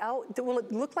slides out, will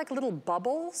it look like little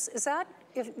bubbles? Is that?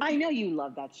 I know you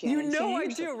love that, Shannon. You know I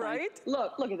do, right?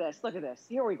 Look at this, look at this.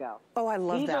 Here we go. Oh, I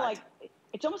love that. These are like,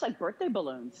 it's almost like birthday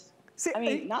balloons. See, I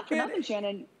mean, not for nothing,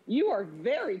 Shannon. You are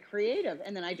very creative.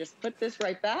 And then I just put this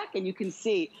right back and you can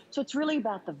see. So it's really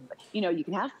about you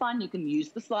can have fun. You can use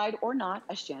the slide or not,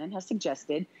 as Shannon has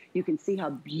suggested. You can see how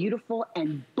beautiful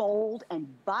and bold and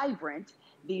vibrant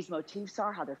these motifs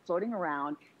are, how they're floating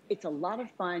around. It's a lot of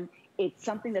fun. It's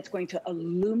something that's going to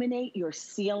illuminate your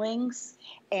ceilings.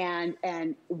 And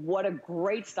what a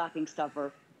great stocking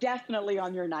stuffer. Definitely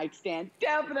on your nightstand,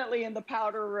 definitely in the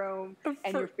powder room,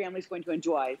 and your family's going to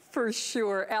enjoy. For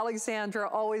sure. Alexandra,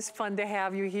 always fun to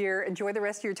have you here. Enjoy the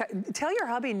rest of your time. Tell your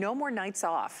hubby no more nights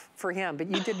off for him, but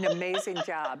you did an amazing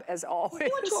job, as always.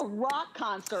 We went to a rock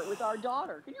concert with our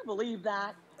daughter. Can you believe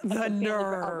that? The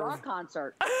nerve. A rock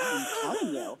concert. I'm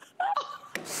telling you.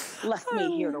 Left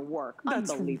me here to work.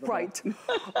 That's unbelievable. Right.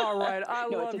 All right. I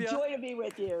love you. It's a joy to be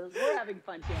with you. We're having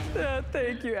fun, Shannon.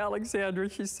 Thank you, Alexandra.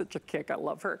 She's such a kick. I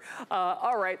love her.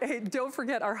 All right. Hey, don't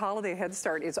forget our holiday head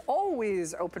start is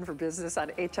always open for business on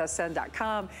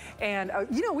hsn.com. And,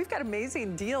 we've got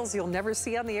amazing deals you'll never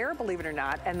see on the air, believe it or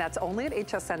not. And that's only at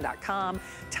hsn.com.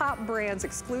 Top brands,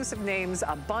 exclusive names,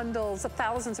 bundles,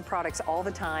 thousands of products all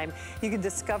the time. You can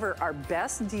discover our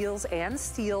best deals and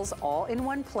steals all in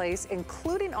one place,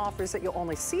 including offers that you'll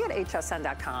only see at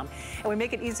hsn.com. And we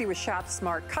make it easy with Shop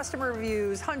Smart. Customer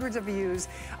reviews, hundreds of views,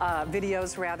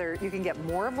 videos rather. You can get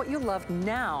more of what you love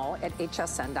now at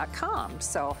hsn.com.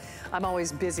 So I'm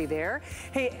always busy there.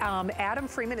 Hey, Adam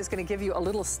Freeman is going to give you a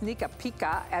little sneak peek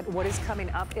at what is coming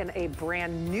up in a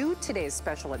brand new Today's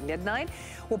Special at midnight.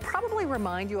 We'll probably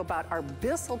remind you about our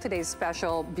Bissell Today's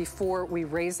Special before we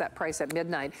raise that price at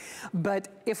midnight. But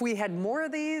if we had more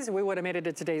of these, we would have made it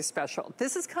a Today's Special.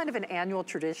 This is kind of an annual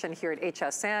tradition here at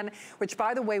HSN, which,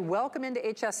 by the way, welcome into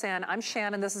HSN. I'm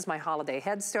Shannon. This is my holiday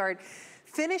head start.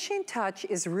 Finishing Touch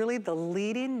is really the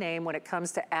leading name when it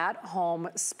comes to at-home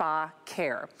spa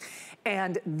care.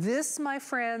 And this, my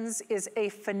friends, is a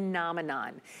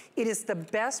phenomenon. It is the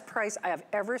best price I have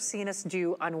ever seen us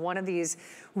do on one of these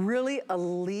really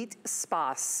elite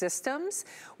spa systems,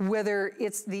 whether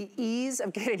it's the ease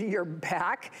of getting your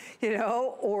back,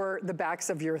 or the backs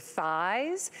of your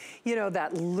thighs,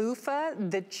 that loofah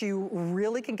that you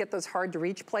really can get those hard to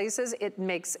reach places. It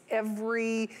makes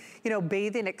every,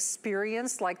 bathing experience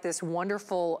experience like this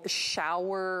wonderful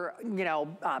shower, you know,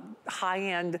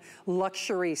 high-end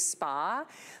luxury spa,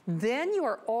 then you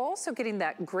are also getting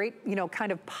that great, you know,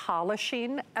 kind of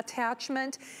polishing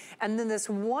attachment. And then this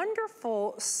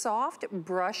wonderful soft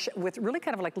brush with really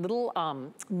kind of like little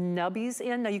nubbies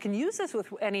in. Now you can use this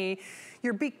with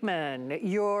your Beekman,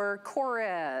 your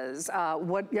Korres,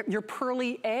 your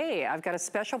Perlier. I've got a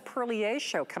special Perlier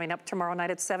show coming up tomorrow night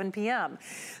at 7 p.m.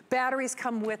 Batteries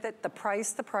come with it, the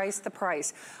price, the price, the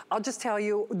price. I'll just tell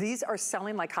you, these are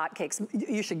selling like hotcakes.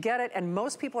 You should get it, and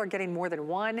most people are getting more than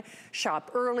one.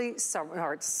 Shop early,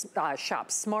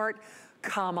 shop smart.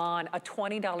 Come on, a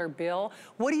 $20 bill.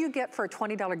 What do you get for a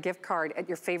 $20 gift card at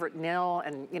your favorite nail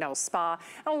and, you know, spa?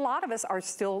 And a lot of us are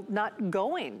still not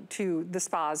going to the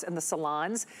spas and the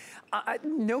salons.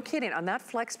 No kidding, on that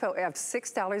FlexPo, I have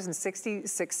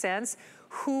 $6.66.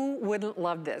 Who wouldn't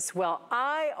love this? Well,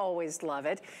 I always love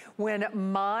it when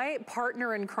my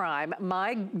partner in crime,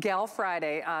 my Gal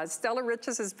Friday, Stella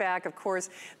Riches is back, of course,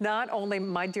 not only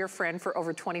my dear friend for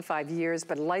over 25 years,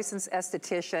 but a licensed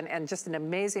esthetician and just an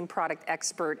amazing product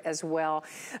expert as well.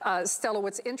 Stella,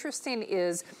 what's interesting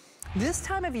is this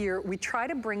time of year, we try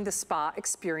to bring the spa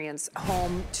experience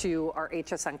home to our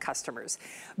HSN customers.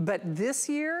 But this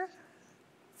year,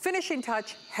 Finishing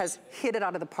Touch has hit it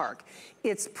out of the park.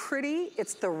 It's pretty,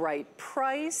 it's the right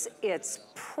price, it's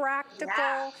practical.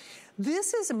 Yeah.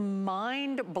 This is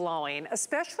mind-blowing,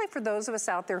 especially for those of us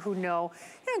out there who know,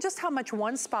 you know, just how much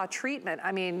one spa treatment,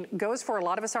 I mean, goes for. A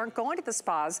lot of us aren't going to the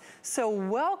spas. So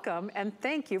welcome and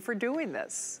thank you for doing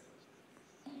this.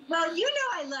 Well, you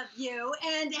know I love you,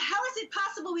 and how is it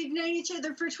possible we've known each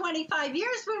other for 25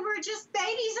 years when we're just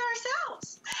babies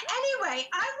ourselves? Anyway,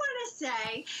 I want to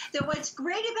say that what's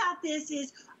great about this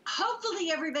is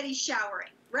hopefully everybody's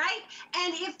showering, right?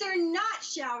 And if they're not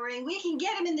showering, we can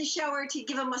get them in the shower to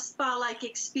give them a spa-like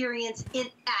experience at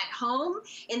home,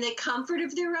 in the comfort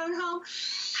of their own home.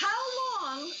 How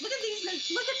long, look at these,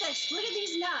 look at this, look at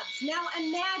these nubs. Now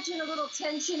imagine a little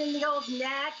tension in the old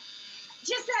neck.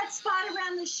 Just that spot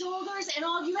around the shoulders, and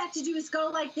all you have to do is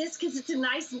go like this because it's a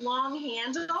nice long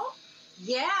handle.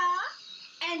 Yeah.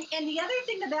 And the other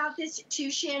thing about this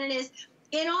too, Shannon, is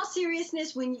in all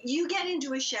seriousness, when you get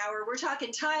into a shower, we're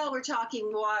talking tile, we're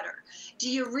talking water. Do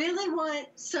you really want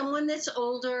someone that's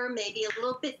older, maybe a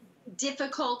little bit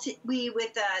difficult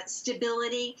with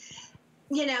stability?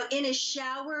 You know, in a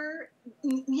shower,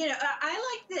 you know,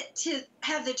 I like to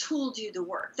have the tool do the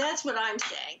work. That's what I'm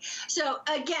saying. So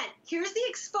again, here's the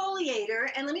exfoliator,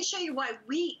 and let me show you why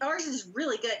ours is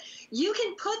really good. You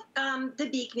can put the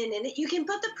Beekman in it, you can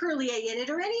put the Perlier in it,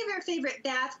 or any of your favorite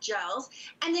bath gels,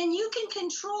 and then you can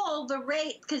control the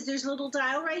rate, because there's a little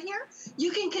dial right here.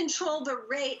 You can control the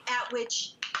rate at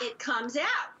which it comes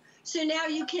out. So now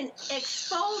you can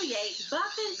exfoliate,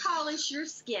 buff and polish your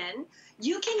skin.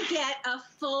 You can get a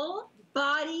full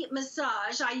body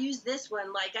massage. I use this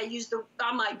one, like I use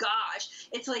oh my gosh,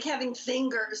 it's like having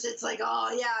fingers. It's like, oh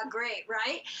yeah, great,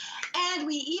 right? And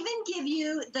we even give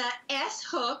you the S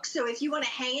hook. So if you want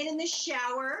to hang it in the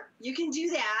shower, you can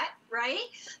do that, right?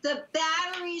 The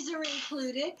batteries are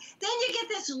included. Then you get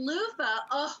this loofah,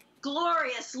 oh,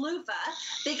 glorious loofah,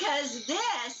 because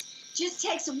this just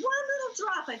takes one little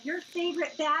drop of your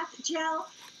favorite bath gel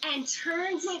and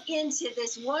turns it into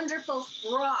this wonderful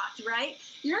froth, right?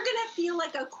 You're gonna feel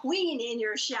like a queen in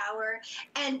your shower,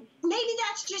 and maybe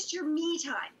that's just your me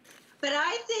time. But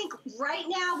I think right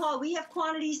now, while we have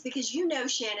quantities, because you know,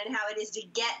 Shannon, how it is to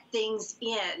get things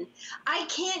in, I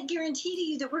can't guarantee to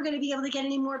you that we're gonna be able to get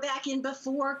any more back in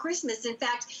before Christmas. In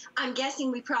fact, I'm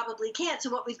guessing we probably can't, so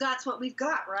what we've got's what we've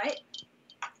got, right?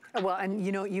 Well, and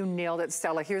you know, you nailed it,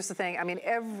 Stella. Here's the thing. I mean,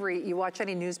 you watch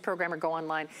any news program or go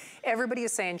online, everybody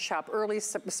is saying shop early,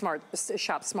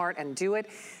 shop smart, and do it.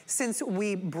 Since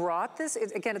we brought this,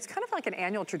 again, it's kind of like an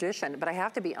annual tradition, but I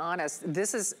have to be honest,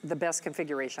 this is the best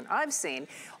configuration I've seen.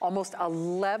 Almost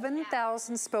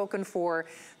 11,000 spoken for.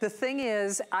 The thing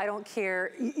is, I don't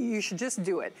care, you should just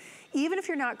do it. Even if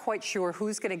you're not quite sure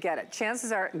who's gonna get it,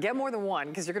 chances are, get more than one,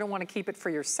 because you're gonna wanna keep it for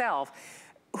yourself.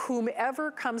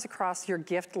 Whomever comes across your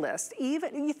gift list,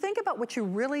 even you think about what you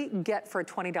really get for a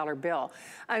 $20 bill.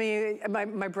 I mean,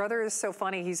 my brother is so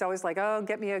funny. He's always like, oh,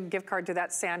 get me a gift card to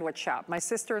that sandwich shop. My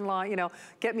sister-in-law, you know,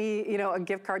 get me, you know, a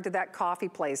gift card to that coffee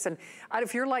place. And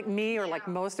if you're like me or like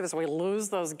most of us, we lose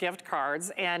those gift cards.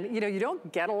 And, you know, you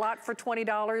don't get a lot for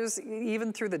 $20,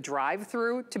 even through the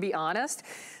drive-through, to be honest.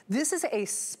 This is a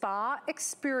spa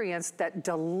experience that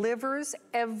delivers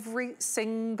every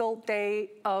single day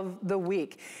of the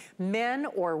week. Men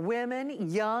or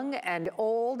women, young and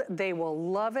old, they will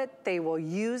love it, they will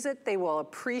use it, they will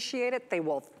appreciate it, they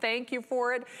will thank you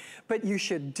for it, but you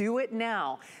should do it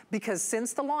now, because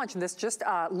since the launch, and this just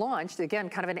launched, again,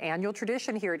 kind of an annual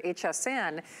tradition here at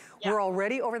HSN, we're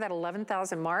already over that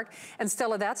 11,000 mark, and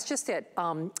Stella, that's just it.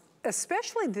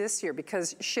 Especially this year,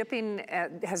 because shipping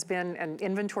has been, and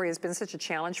inventory has been such a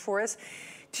challenge for us.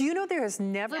 Do you know there has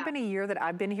never been a year that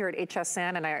I've been here at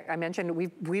HSN, and I mentioned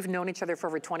we've known each other for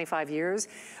over 25 years,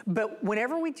 but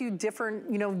whenever we do different,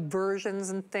 versions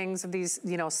and things of these,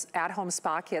 at-home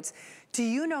spa kits, do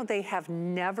you know there's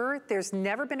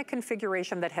never been a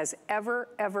configuration that has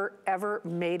ever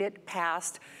made it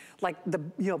past like the,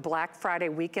 Black Friday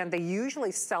weekend. They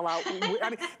usually sell out.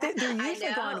 I mean, they're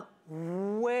usually gone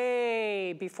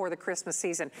way before the Christmas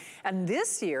season. And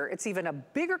this year, it's even a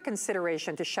bigger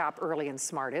consideration to shop early and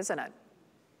smart, isn't it?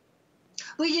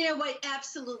 Well, you know what?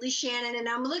 Absolutely, Shannon. And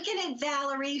I'm looking at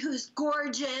Valerie, who's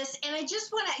gorgeous. And I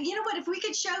just want to, if we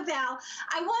could show Val,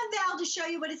 I want Val to show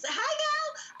you what it's, hi,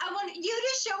 Val. I want you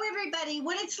to show everybody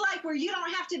what it's like where you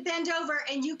don't have to bend over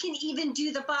and you can even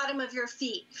do the bottom of your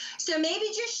feet. So maybe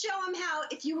just show them how,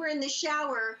 if you were in the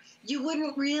shower, you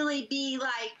wouldn't really be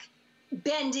like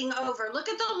bending over. Look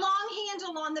at the long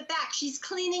handle on the back. She's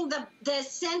cleaning the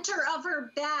center of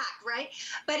her back, right?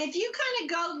 But if you kind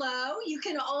of go low, you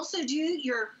can also do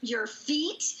your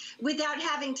feet without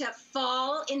having to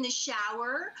fall in the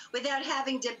shower, without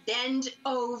having to bend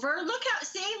over. Look how,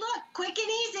 see, look, quick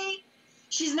and easy.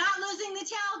 She's not losing the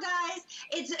towel, guys.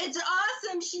 It's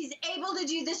awesome. She's able to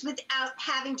do this without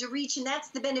having to reach, and that's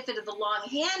the benefit of the long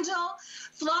handle.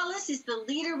 Flawless is the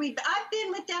leader. I've been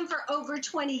with them for over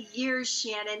 20 years,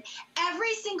 Shannon.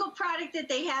 Every single product that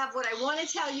they have, what I want to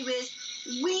tell you is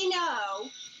we know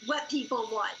what people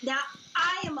want. Now,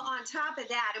 I am on top of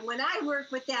that, and when I work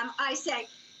with them, I say,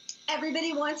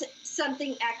 everybody wants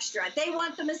something extra. They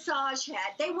want the massage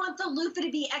head. They want the loofah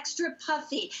to be extra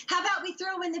puffy. How about we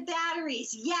throw in the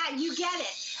batteries? Yeah, you get it.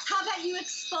 How about you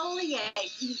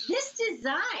exfoliate? This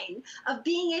design of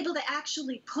being able to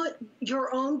actually put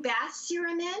your own bath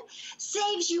serum in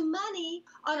saves you money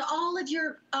on all of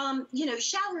your,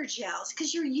 shower gels,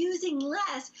 because you're using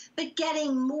less but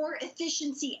getting more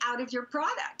efficiency out of your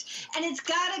product. And it's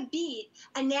got to beat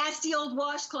a nasty old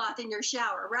washcloth in your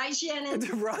shower, right, Shannon?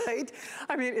 Right.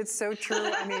 I mean, it's so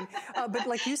true. I mean, but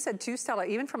like you said too, Stella,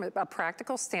 even from a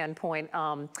practical standpoint,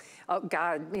 oh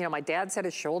God, my dad's had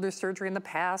his shoulder surgery in the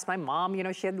past. My mom,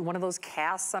 she had one of those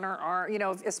casts on her arm,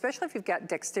 especially if you've got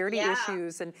dexterity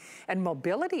issues and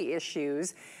mobility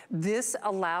issues. This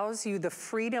allows you the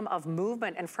freedom of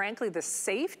movement and frankly, the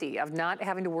safety of not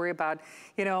having to worry about,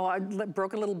 a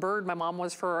broken little bird my mom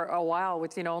was for a while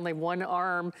with, only one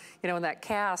arm, in that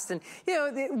cast. And,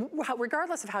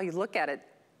 regardless of how you look at it,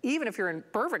 even if you're in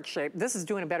perfect shape, this is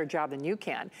doing a better job than you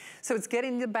can. So it's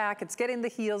getting the back, it's getting the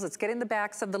heels, it's getting the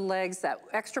backs of the legs, that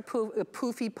extra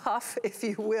poofy puff, if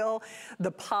you will, the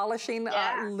polishing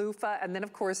loofah, and then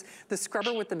of course the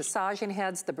scrubber with the massaging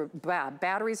heads, the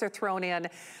batteries are thrown in.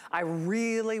 I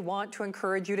really want to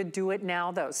encourage you to do it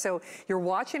now though. So you're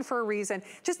watching for a reason,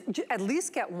 just at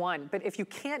least get one, but if you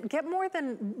can't, get more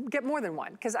than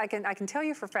one, because I can tell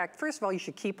you for a fact, first of all, you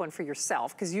should keep one for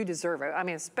yourself, because you deserve it. I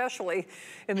mean, especially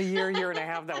in the year and a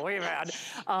half that we've had.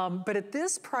 But at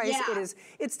this price,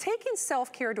 it's taking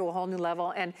self-care to a whole new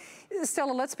level. And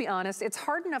Stella, let's be honest, it's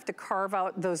hard enough to carve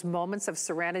out those moments of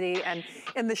serenity. And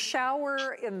in the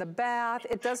shower, in the bath,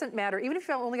 it doesn't matter. Even if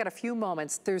you've only got a few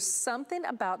moments, there's something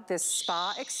about this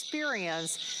spa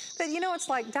experience that, it's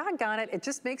like, doggone it, it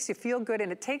just makes you feel good,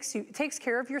 and it takes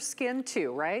care of your skin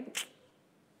too, right?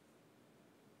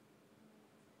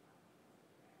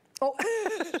 Oh,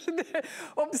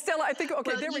 oh, Stella, I think,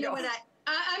 okay, there we go.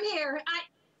 I'm here.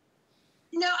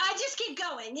 No, I just keep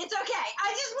going. It's okay.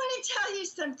 I just want to tell you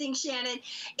something, Shannon.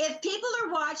 If people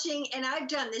are watching, and I've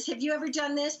done this, have you ever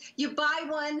done this? You buy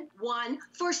one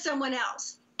for someone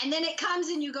else. And then it comes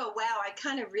and you go, wow, I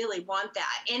kind of really want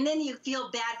that. And then you feel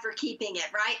bad for keeping it,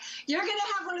 right? You're going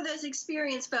to have one of those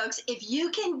experiences, folks. If you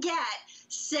can get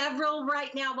several right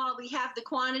now while we have the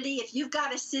quantity, if you've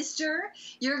got a sister,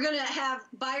 you're going to have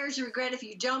buyer's regret if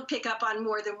you don't pick up on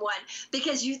more than one.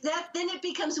 Because then it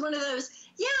becomes one of those,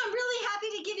 yeah, I'm really happy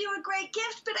to give you a great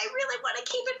gift, but I really want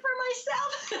to keep it for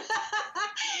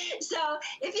myself. So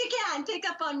if you can, pick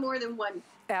up on more than one.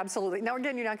 Absolutely. Now,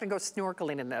 again, you're not going to go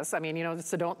snorkeling in this. I mean,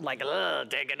 so don't like,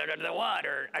 take it under the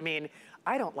water. I mean,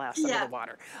 I don't last under the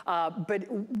water. But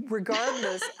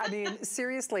regardless, I mean,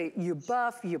 seriously, you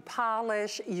buff, you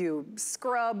polish, you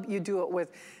scrub, you do it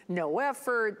with no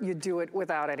effort, you do it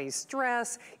without any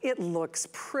stress. It looks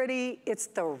pretty, it's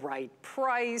the right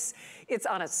price. It's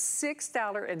on a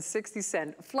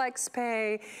 $6.60 flex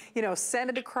pay. You know, send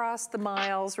it across the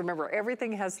miles. Remember,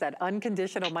 everything has that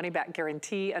unconditional money back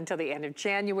guarantee until the end of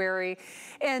January.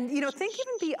 And, you know, think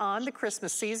even beyond the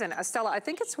Christmas season. Stella, I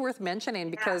think it's worth mentioning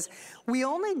because we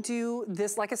only do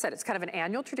this, like I said, it's kind of an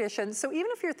annual tradition. So even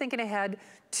if you're thinking ahead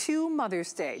to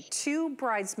Mother's Day, to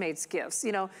bridesmaids gifts,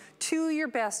 you know, to your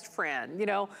best friend, you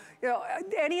know,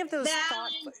 any of those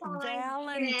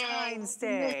Valentine's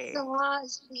Day.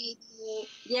 Massage baby.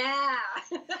 Yeah.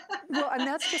 Well, and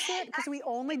that's just it, because we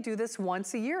only do this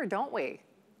once a year, don't we?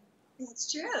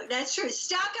 That's true. That's true.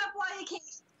 Stock up while you can.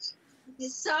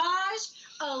 Massage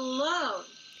alone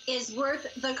is worth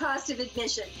the cost of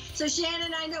admission. So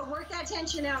Shannon, I know, work that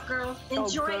tension out, girl.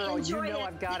 Enjoy it. Enjoy you know it.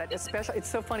 I've got it. Especially, it's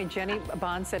so funny. Jenny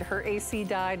Bond said her AC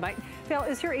died. Val,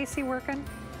 is your AC working?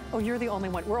 Oh, you're the only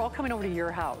one. We're all coming over to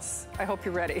your house. I hope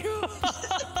you're ready.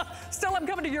 Stella, I'm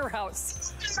coming to your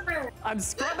house. I'm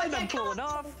scrubbing, I'm cooling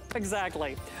off.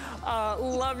 Exactly.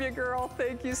 Love you, girl.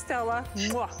 Thank you, Stella.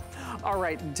 Mwah. All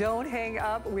right, don't hang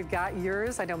up. We've got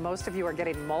yours. I know most of you are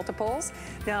getting multiples.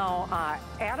 Now,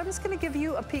 Adam's going to give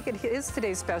you a peek at his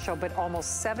today's special, but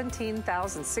almost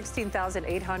 17,000,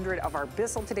 16,800 of our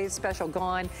Bissell today's special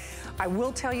gone. I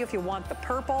will tell you, if you want the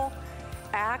purple,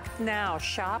 act now,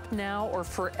 shop now, or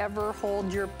forever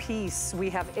hold your peace. We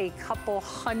have a couple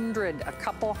hundred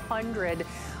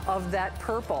of that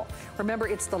purple. Remember,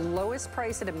 it's the lowest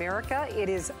price in America. It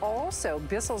is also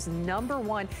Bissell's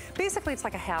 #1. Basically, it's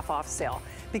like a half off sale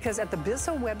because at the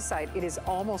Bissell website, it is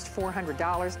almost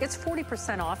 $400. It's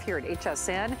 40% off here at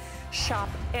HSN. Shop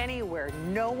anywhere.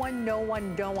 No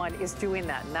one is doing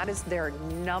that, and that is their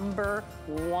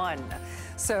 #1.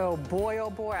 So boy, oh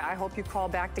boy, I hope you call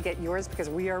back to get yours because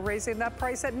we are raising that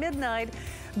price at midnight.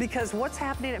 Because what's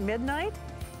happening at midnight?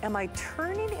 Am I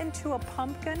turning into a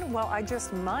pumpkin? Well, I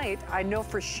just might. I know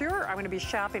for sure I'm going to be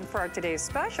shopping for our today's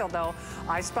special, though.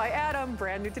 I Spy Adam,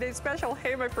 brand new today's special.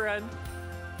 Hey, my friend.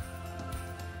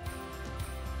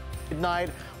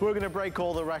 Midnight, we're going to break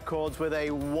all the records with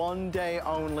a one-day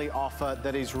only offer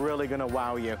that is really going to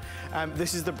wow you.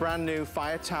 This is the brand new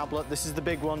Fire tablet. This is the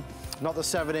big one, not the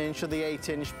 7-inch or the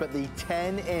 8-inch, but the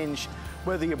 10-inch.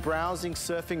 Whether you're browsing,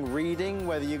 surfing, reading,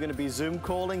 whether you're going to be Zoom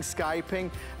calling, Skyping,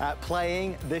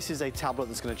 playing, this is a tablet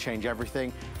that's going to change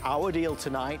everything. Our deal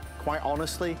tonight, quite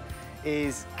honestly,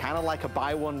 is kind of like a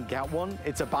buy one, get one.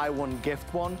 It's a buy one,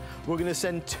 gift one. We're going to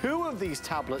send 2 of these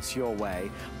tablets your way.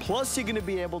 Plus, you're going to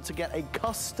be able to get a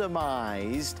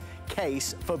customized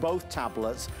case for both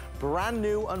tablets. Brand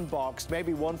new unboxed,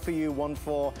 maybe one for you, one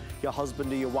for your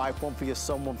husband or your wife, one for your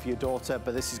son, one for your daughter,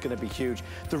 but this is going to be huge.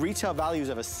 The retail value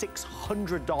is over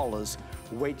 $600.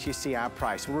 Wait till you see our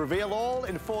price. We'll reveal all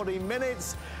in 40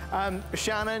 minutes.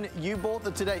 Shannon, you bought the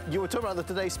Today, you were talking about the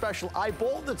Today Special. I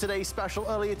bought the Today Special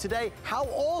earlier today. How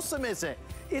awesome is it?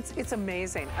 It's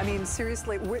amazing. I mean,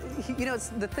 seriously, you know,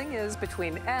 the thing is,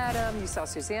 between Adam, you saw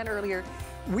Suzanne earlier,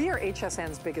 we are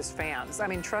HSN's biggest fans. I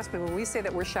mean, trust me, when we say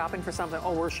that we're shopping for something,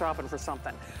 oh, we're shopping for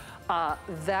something.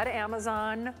 That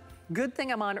Amazon, good thing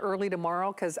I'm on early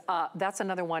tomorrow because that's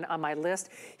another one on my list.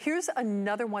 Here's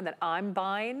another one that I'm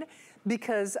buying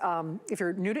because if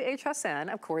you're new to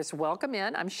HSN, of course, welcome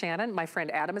in. I'm Shannon. My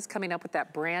friend Adam is coming up with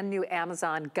that brand new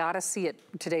Amazon Gotta See It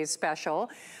Today's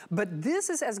Special. But this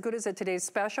is as good as a Today's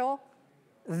Special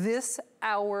this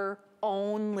hour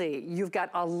only. You've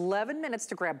got 11 minutes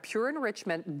to grab Pure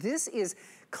Enrichment. This is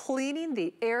cleaning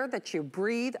the air that you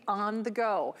breathe on the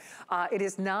go. It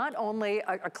is not only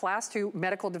a class 2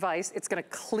 medical device, it's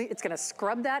gonna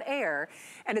scrub that air,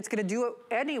 and it's gonna do it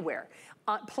anywhere.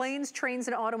 Planes, trains,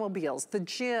 and automobiles, the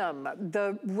gym,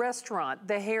 the restaurant,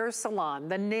 the hair salon,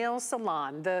 the nail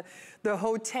salon, the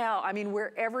hotel, I mean,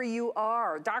 wherever you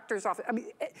are, doctor's office. I mean,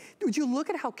 would you look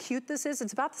at how cute this is?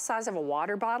 It's about the size of a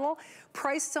water bottle.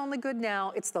 Price is only good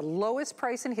now. It's the lowest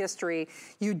price in history.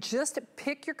 You just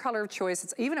pick your color of choice.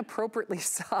 It's even appropriately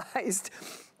sized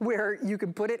where you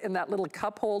can put it in that little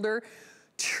cup holder.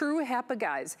 True HEPA,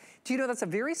 guys. Do you know that's a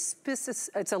very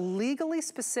specific, it's a legally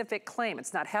specific claim.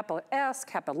 It's not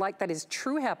HEPA-esque, HEPA-like, that is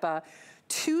true HEPA,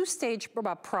 2-stage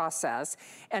process,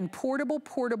 and portable.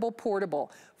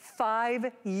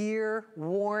 5-year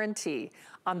warranty.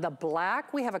 On the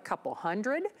black, we have a couple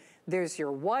hundred. there's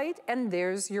your white, and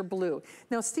there's your blue.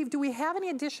 Now, Steve, do we have any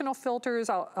additional filters?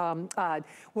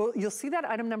 Well, you'll see that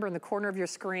item number in the corner of your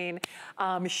screen.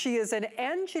 She is an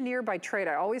engineer by trade.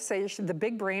 I always say she's the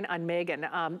big brain on Megan.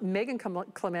 Megan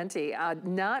Clementi,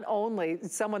 not only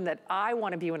someone that I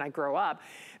want to be when I grow up.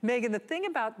 Megan, the thing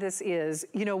about this is,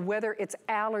 you know, whether it's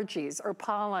allergies or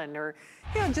pollen or,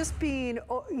 you know, just being,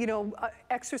 you know,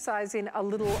 exercising a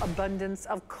little abundance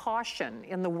of caution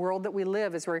in the world that we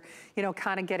live as we're, you know,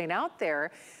 kind of getting out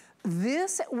there.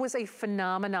 This was a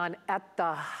phenomenon at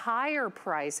the higher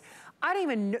price. I don't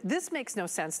even know, this makes no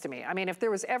sense to me. I mean, if there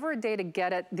was ever a day to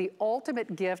get it, the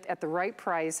ultimate gift at the right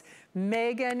price,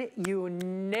 Megan, you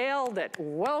nailed it.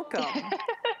 Welcome.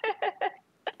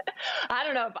 I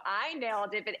don't know if I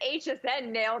nailed it, but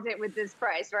HSN nailed it with this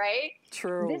price, right?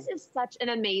 True. This is such an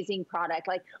amazing product.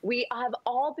 Like, we have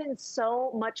all been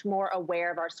so much more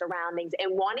aware of our surroundings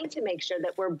and wanting to make sure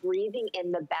that we're breathing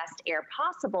in the best air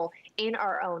possible in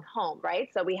our own home,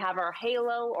 right? So we have our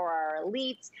Halo or our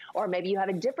Elites, or maybe you have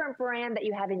a different brand that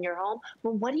you have in your home.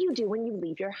 But what do you do when you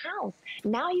leave your house?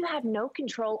 Now you have no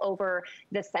control over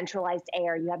the centralized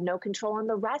air. You have no control in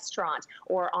the restaurant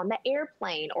or on the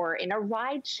airplane or in a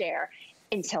ride share.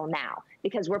 Until now,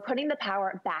 because we're putting the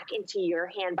power back into your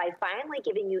hand by finally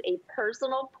giving you a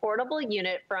personal portable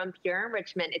unit from Pure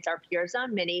Enrichment. It's our Pure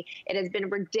Zone Mini. It has been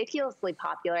ridiculously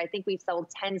popular. I think we've sold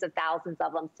tens of thousands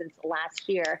of them since last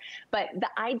year. But the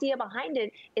idea behind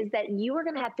it is that you are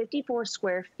going to have 54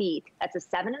 square feet. That's a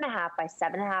 7.5 by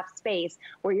 7.5 space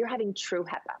where you're having true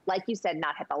HEPA. Like you said,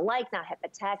 not HEPA-like, not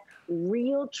HEPA-tech,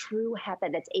 real true HEPA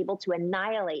that's able to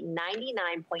annihilate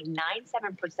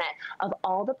 99.97% of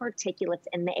all the particulates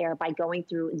in the air by going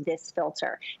through this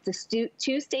filter. It's a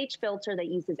two-stage filter that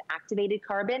uses activated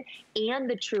carbon and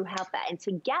the true HEPA. And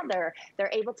together, they're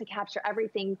able to capture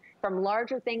everything from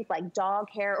larger things like dog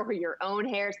hair or your own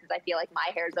hair, since I feel like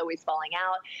my hair is always falling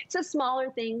out, to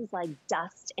smaller things like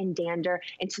dust and dander,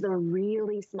 and to the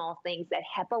really small things that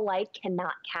HEPA light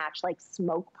cannot catch, like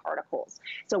smoke particles.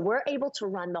 So we're able to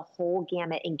run the whole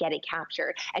gamut and get it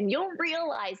captured. And you'll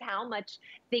realize how much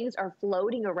things are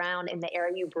floating around in the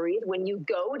air you breathe when you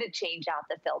go to change out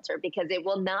the filter, because it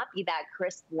will not be that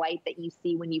crisp white that you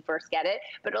see when you first get it,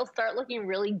 but it'll start looking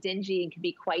really dingy and can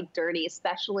be quite dirty,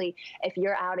 especially if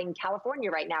you're out in California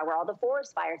right now where all the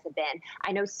forest fires have been.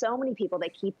 I know so many people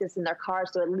that keep this in their cars,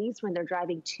 so at least when they're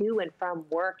driving to and from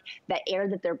work, the air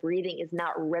that they're breathing is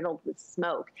not riddled with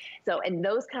smoke. So in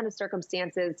those kind of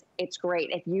circumstances, it's great.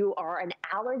 If you are an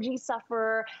allergy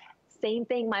sufferer, same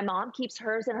thing. My mom keeps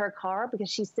hers in her car because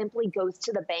she simply goes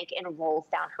to the bank and rolls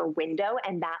down her window,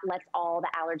 and that lets all the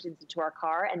allergens into her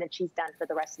car, and then she's done for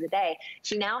the rest of the day.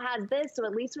 She now has this, so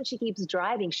at least when she keeps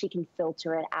driving, she can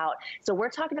filter it out. So we're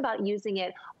talking about using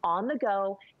it on the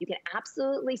go. You can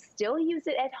absolutely still use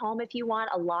it at home if you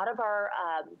want. A lot of our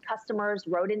customers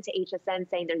wrote into HSN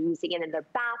saying they're using it in their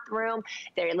bathroom.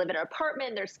 They live in an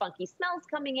apartment, there's funky smells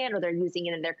coming in, or they're using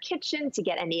it in their kitchen to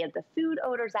get any of the food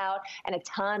odors out, and a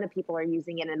ton of people are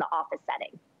using it in the office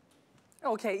setting.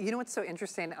 Okay, you know what's so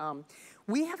interesting?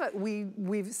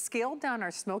 We've scaled down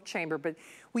our smoke chamber, but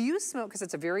we use smoke because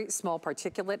it's a very small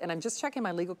particulate, and I'm just checking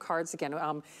my legal cards again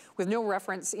with no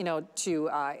reference, you know, to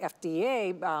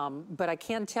FDA, but I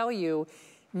can tell you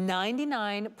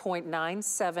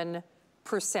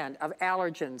 99.97% of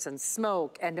allergens and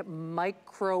smoke and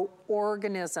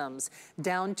microorganisms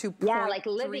down to like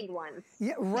living ones.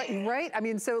 Yeah, right. I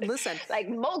mean, so listen. Like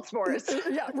mold spores.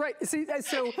 Yeah, right. See,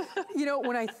 so, you know,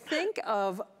 when I think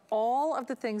of all of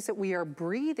the things that we are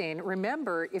breathing,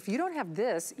 remember, if you don't have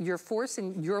this, you're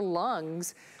forcing your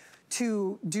lungs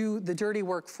to do the dirty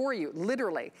work for you,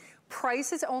 literally.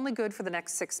 Price is only good for the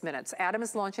next 6 minutes. Adam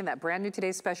is launching that brand new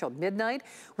Today's Special midnight.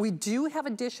 We do have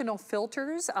additional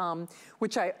filters,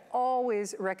 which I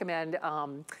always recommend.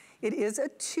 It is a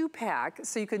 2-pack,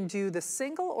 so you can do the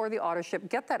single or the auto ship.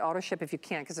 Get that auto ship if you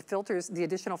can, because the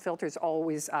additional filters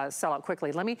always sell out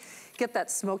quickly. Let me get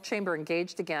that smoke chamber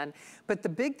engaged again. But the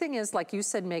big thing is, like you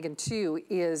said, Megan, too,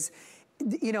 is,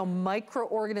 you know,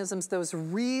 microorganisms, those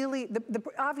really,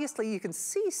 obviously you can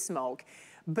see smoke,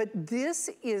 but this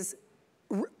is,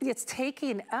 it's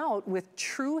taking out with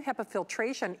true HEPA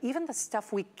filtration, even the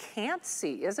stuff we can't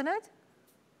see, isn't it?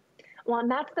 Well, and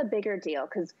that's the bigger deal,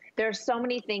 because there's so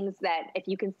many things that if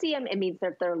you can see them, it means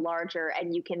that they're larger,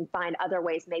 and you can find other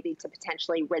ways maybe to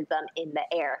potentially rid them in the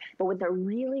air. But when they're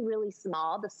really, really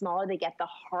small, the smaller they get, the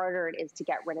harder it is to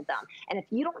get rid of them. And if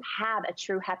you don't have a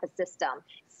true HEPA system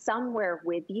somewhere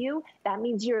with you, that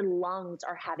means your lungs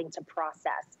are having to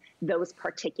process those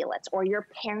particulates, or your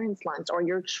parents' lungs, or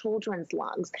your children's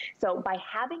lungs. So by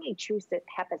having a true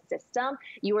HEPA system,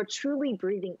 you are truly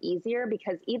breathing easier,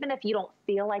 because even if you don't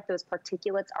feel like those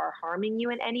particulates are harming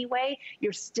you in any way,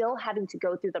 you're still having to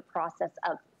go through the process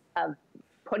of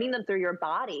putting them through your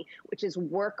body, which is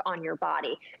work on your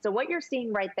body. So what you're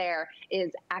seeing right there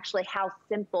is actually how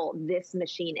simple this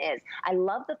machine is. I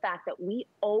love the fact that we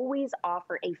always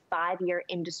offer a 5-year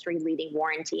industry-leading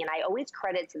warranty. And I always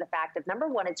credit to the fact of, number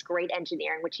one, it's great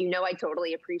engineering, which you know I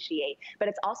totally appreciate, but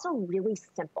it's also really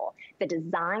simple. The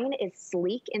design is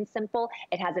sleek and simple.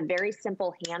 It has a very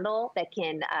simple handle that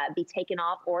can be taken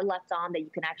off or left on, that you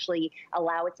can actually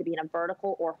allow it to be in a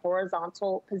vertical or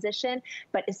horizontal position.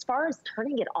 But as far as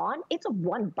turning it on, it's a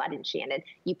one button, Shannon.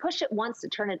 You push it once to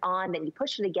turn it on, then you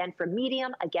push it again for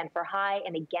medium, again for high,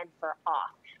 and again for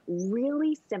off.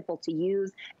 Really simple to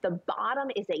use. The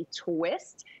bottom is a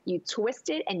twist. You twist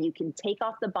it and you can take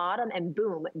off the bottom, and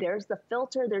boom, there's the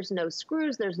filter. There's no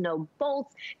screws, there's no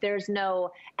bolts, there's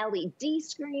no LED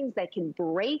screens that can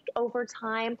break over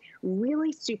time.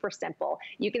 Really super simple.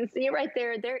 You can see right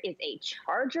there, there is a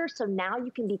charger. So now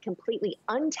you can be completely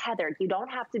untethered. You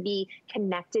don't have to be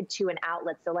connected to an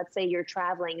outlet. So let's say you're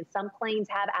traveling and some planes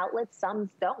have outlets, some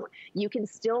don't. You can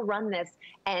still run this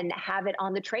and have it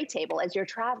on the tray table as you're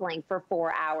traveling for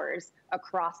 4 hours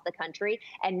across the country,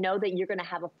 and know that you're going to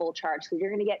have a full charge. So you're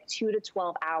going to get 2 to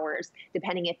 12 hours,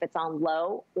 depending if it's on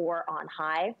low or on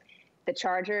high. The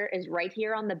charger is right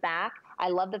here on the back. I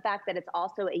love the fact that it's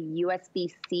also a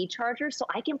USB-C charger, so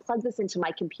I can plug this into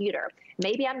my computer.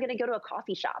 Maybe I'm gonna go to a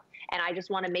coffee shop and I just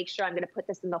wanna make sure I'm gonna put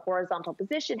this in the horizontal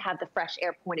position, have the fresh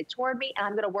air pointed toward me, and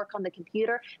I'm gonna work on the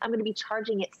computer. I'm gonna be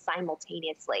charging it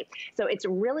simultaneously. So it's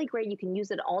really great. You can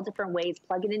use it all different ways,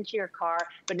 plug it into your car,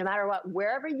 but no matter what,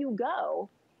 wherever you go,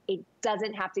 it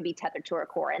doesn't have to be tethered to a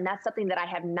core. And that's something that I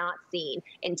have not seen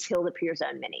until the Pure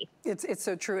Zone Mini. It's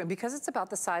so true. And because it's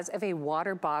about the size of a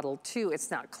water bottle too,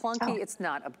 it's not clunky, it's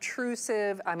not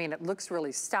obtrusive. I mean, it looks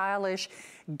really stylish.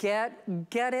 Get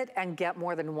it and get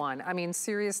more than one. I mean,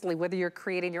 seriously, whether you're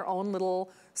creating your own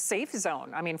little safe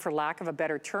zone, I mean, for lack of a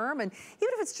better term, and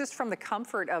even if it's just from the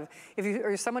comfort of, if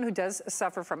you're someone who does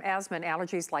suffer from asthma and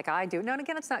allergies like I do, now and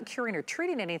again, it's not curing or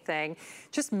treating anything,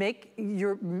 just make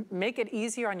it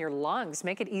easier on your lungs,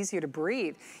 make it easier to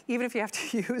breathe, even if you have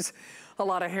to use a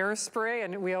lot of hairspray.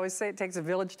 And we always say it takes a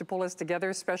village to pull us together,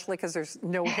 especially because there's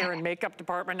no hair and makeup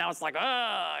department. Now it's like,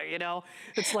 you know,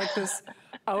 it's like this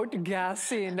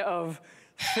outgassing of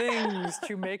things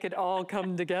to make it all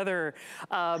come together.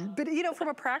 But you know, from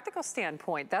a practical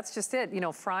standpoint, that's just it. You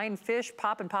know, frying fish,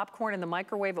 popping popcorn in the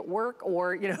microwave at work,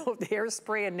 or, you know,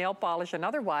 hairspray and nail polish and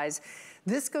otherwise.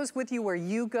 This goes with you where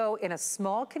you go in a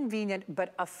small, convenient,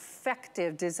 but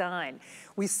effective design.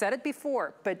 We said it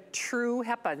before, but true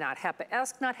HEPA, not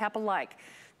HEPA-esque, not HEPA-like.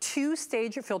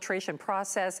 2-stage filtration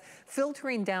process,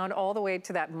 filtering down all the way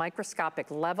to that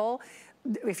microscopic level.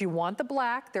 If you want the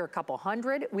black, there are a couple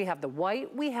hundred. We have the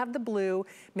white, we have the blue.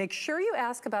 Make sure you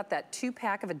ask about that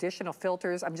 2-pack of additional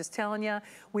filters. I'm just telling you,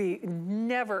 we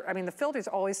never, I mean, the filters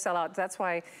always sell out. That's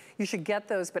why you should get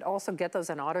those, but also get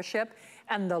those on auto ship.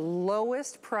 And the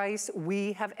lowest price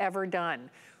we have ever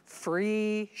done,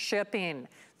 free shipping.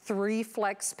 3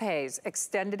 flex pays,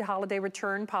 extended holiday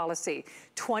return policy,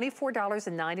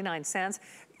 $24.99.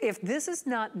 If this is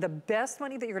not the best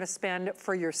money that you're gonna spend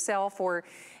for yourself or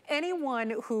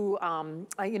anyone who,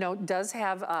 you know, does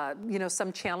have, you know,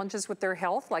 some challenges with their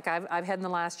health, like I've had in the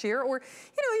last year, or,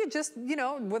 you know, you just, you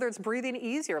know, whether it's breathing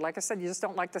easier, like I said, you just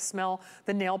don't like to smell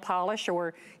the nail polish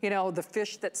or, you know, the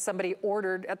fish that somebody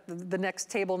ordered at the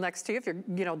next table next to you, if you're,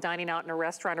 you know, dining out in a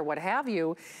restaurant or what have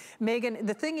you. Megan,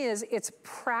 the thing is, it's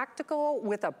practical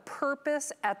with a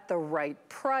purpose at the right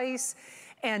price.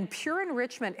 And Pure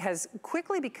Enrichment has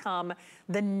quickly become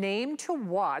the name to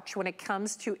watch when it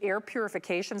comes to air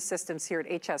purification systems here at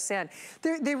HSN.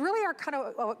 They really are kind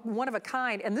of one of a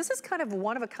kind, and this is kind of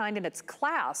one of a kind in its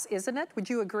class, isn't it? Would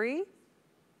you agree?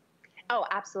 Oh,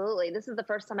 absolutely. This is the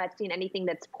first time I've seen anything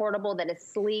that's portable, that is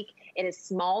sleek. It is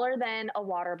smaller than a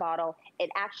water bottle. It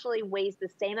actually weighs the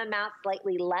same amount,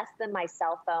 slightly less than my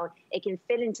cell phone. It can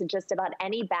fit into just about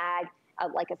any bag.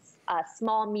 Like a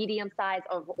small, medium size,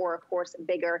 or of course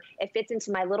bigger. It fits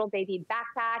into my little baby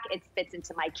backpack. It fits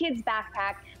into my kid's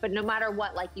backpack. But no matter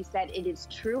what, like you said, it is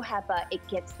true HEPA. It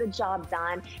gets the job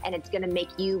done, and it's going to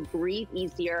make you breathe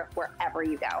easier wherever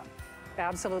you go.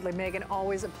 Absolutely, Megan.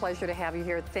 Always a pleasure to have you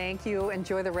here. Thank you.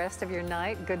 Enjoy the rest of your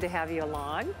night. Good to have you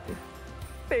along.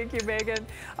 Thank you, Megan.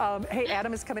 Hey,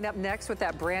 Adam is coming up next with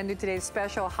that brand new Today's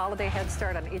Special Holiday Head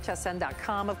Start on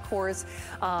hsn.com, of course.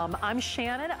 I'm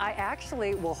Shannon. I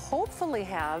actually will hopefully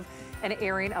have an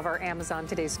airing of our Amazon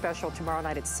Today's Special tomorrow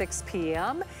night at 6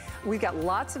 p.m. We've got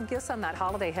lots of gifts on that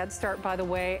holiday head start, by the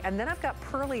way. And then I've got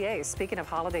Pearly A. Speaking of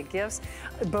holiday gifts,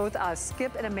 both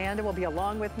Skip and Amanda will be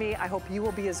along with me. I hope you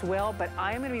will be as well. But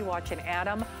I am going to be watching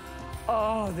Adam.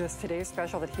 Oh, this Today's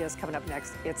Special that he has coming up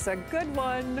next. It's a good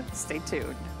one. Stay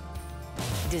tuned.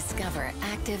 Discover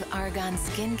Active Argan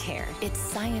Skincare. Its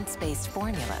science-based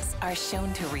formulas are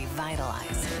shown to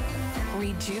revitalize,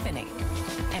 rejuvenate,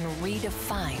 and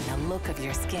redefine the look of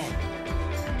your skin.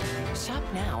 Shop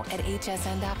now at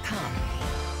hsn.com.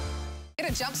 Get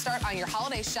a jump start on your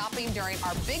holiday shopping during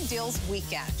our Big Deals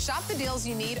Weekend. Shop the deals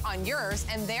you need on yours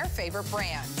and their favorite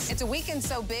brands. It's a weekend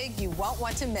so big you won't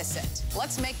want to miss it.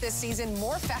 Let's make this season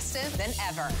more festive than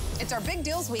ever. It's our Big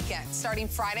Deals Weekend, starting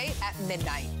Friday at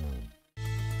midnight.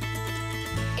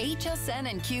 HSN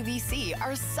and QVC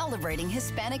are celebrating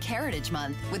Hispanic Heritage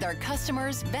Month with our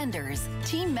customers, vendors,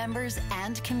 team members,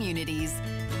 and communities.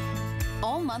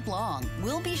 All month long,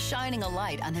 we'll be shining a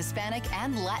light on Hispanic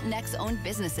and Latinx-owned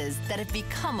businesses that have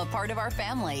become a part of our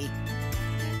family.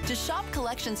 To shop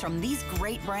collections from these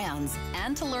great brands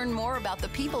and to learn more about the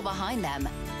people behind them,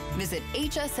 visit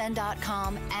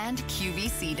hsn.com and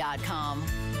qvc.com.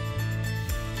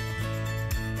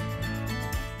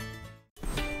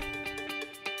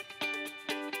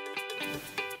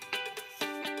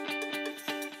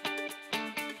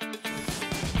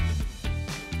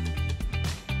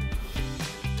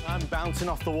 Bouncing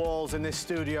off the walls in this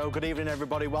studio. Good evening,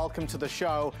 everybody. Welcome to the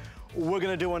show. We're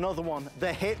going to do another one.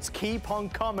 The hits keep on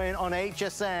coming on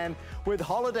HSN with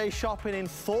holiday shopping in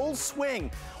full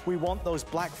swing. We want those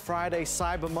Black Friday,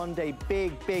 Cyber Monday,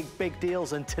 big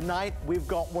deals. And tonight, we've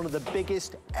got one of the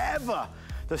biggest ever.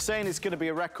 They're saying it's going to be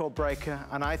a record breaker,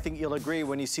 and I think you'll agree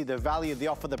when you see the value, the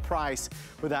offer, the price.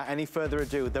 Without any further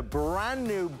ado, the brand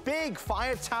new Big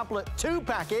Fire Tablet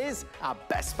 2-pack is our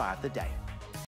best buy of the day.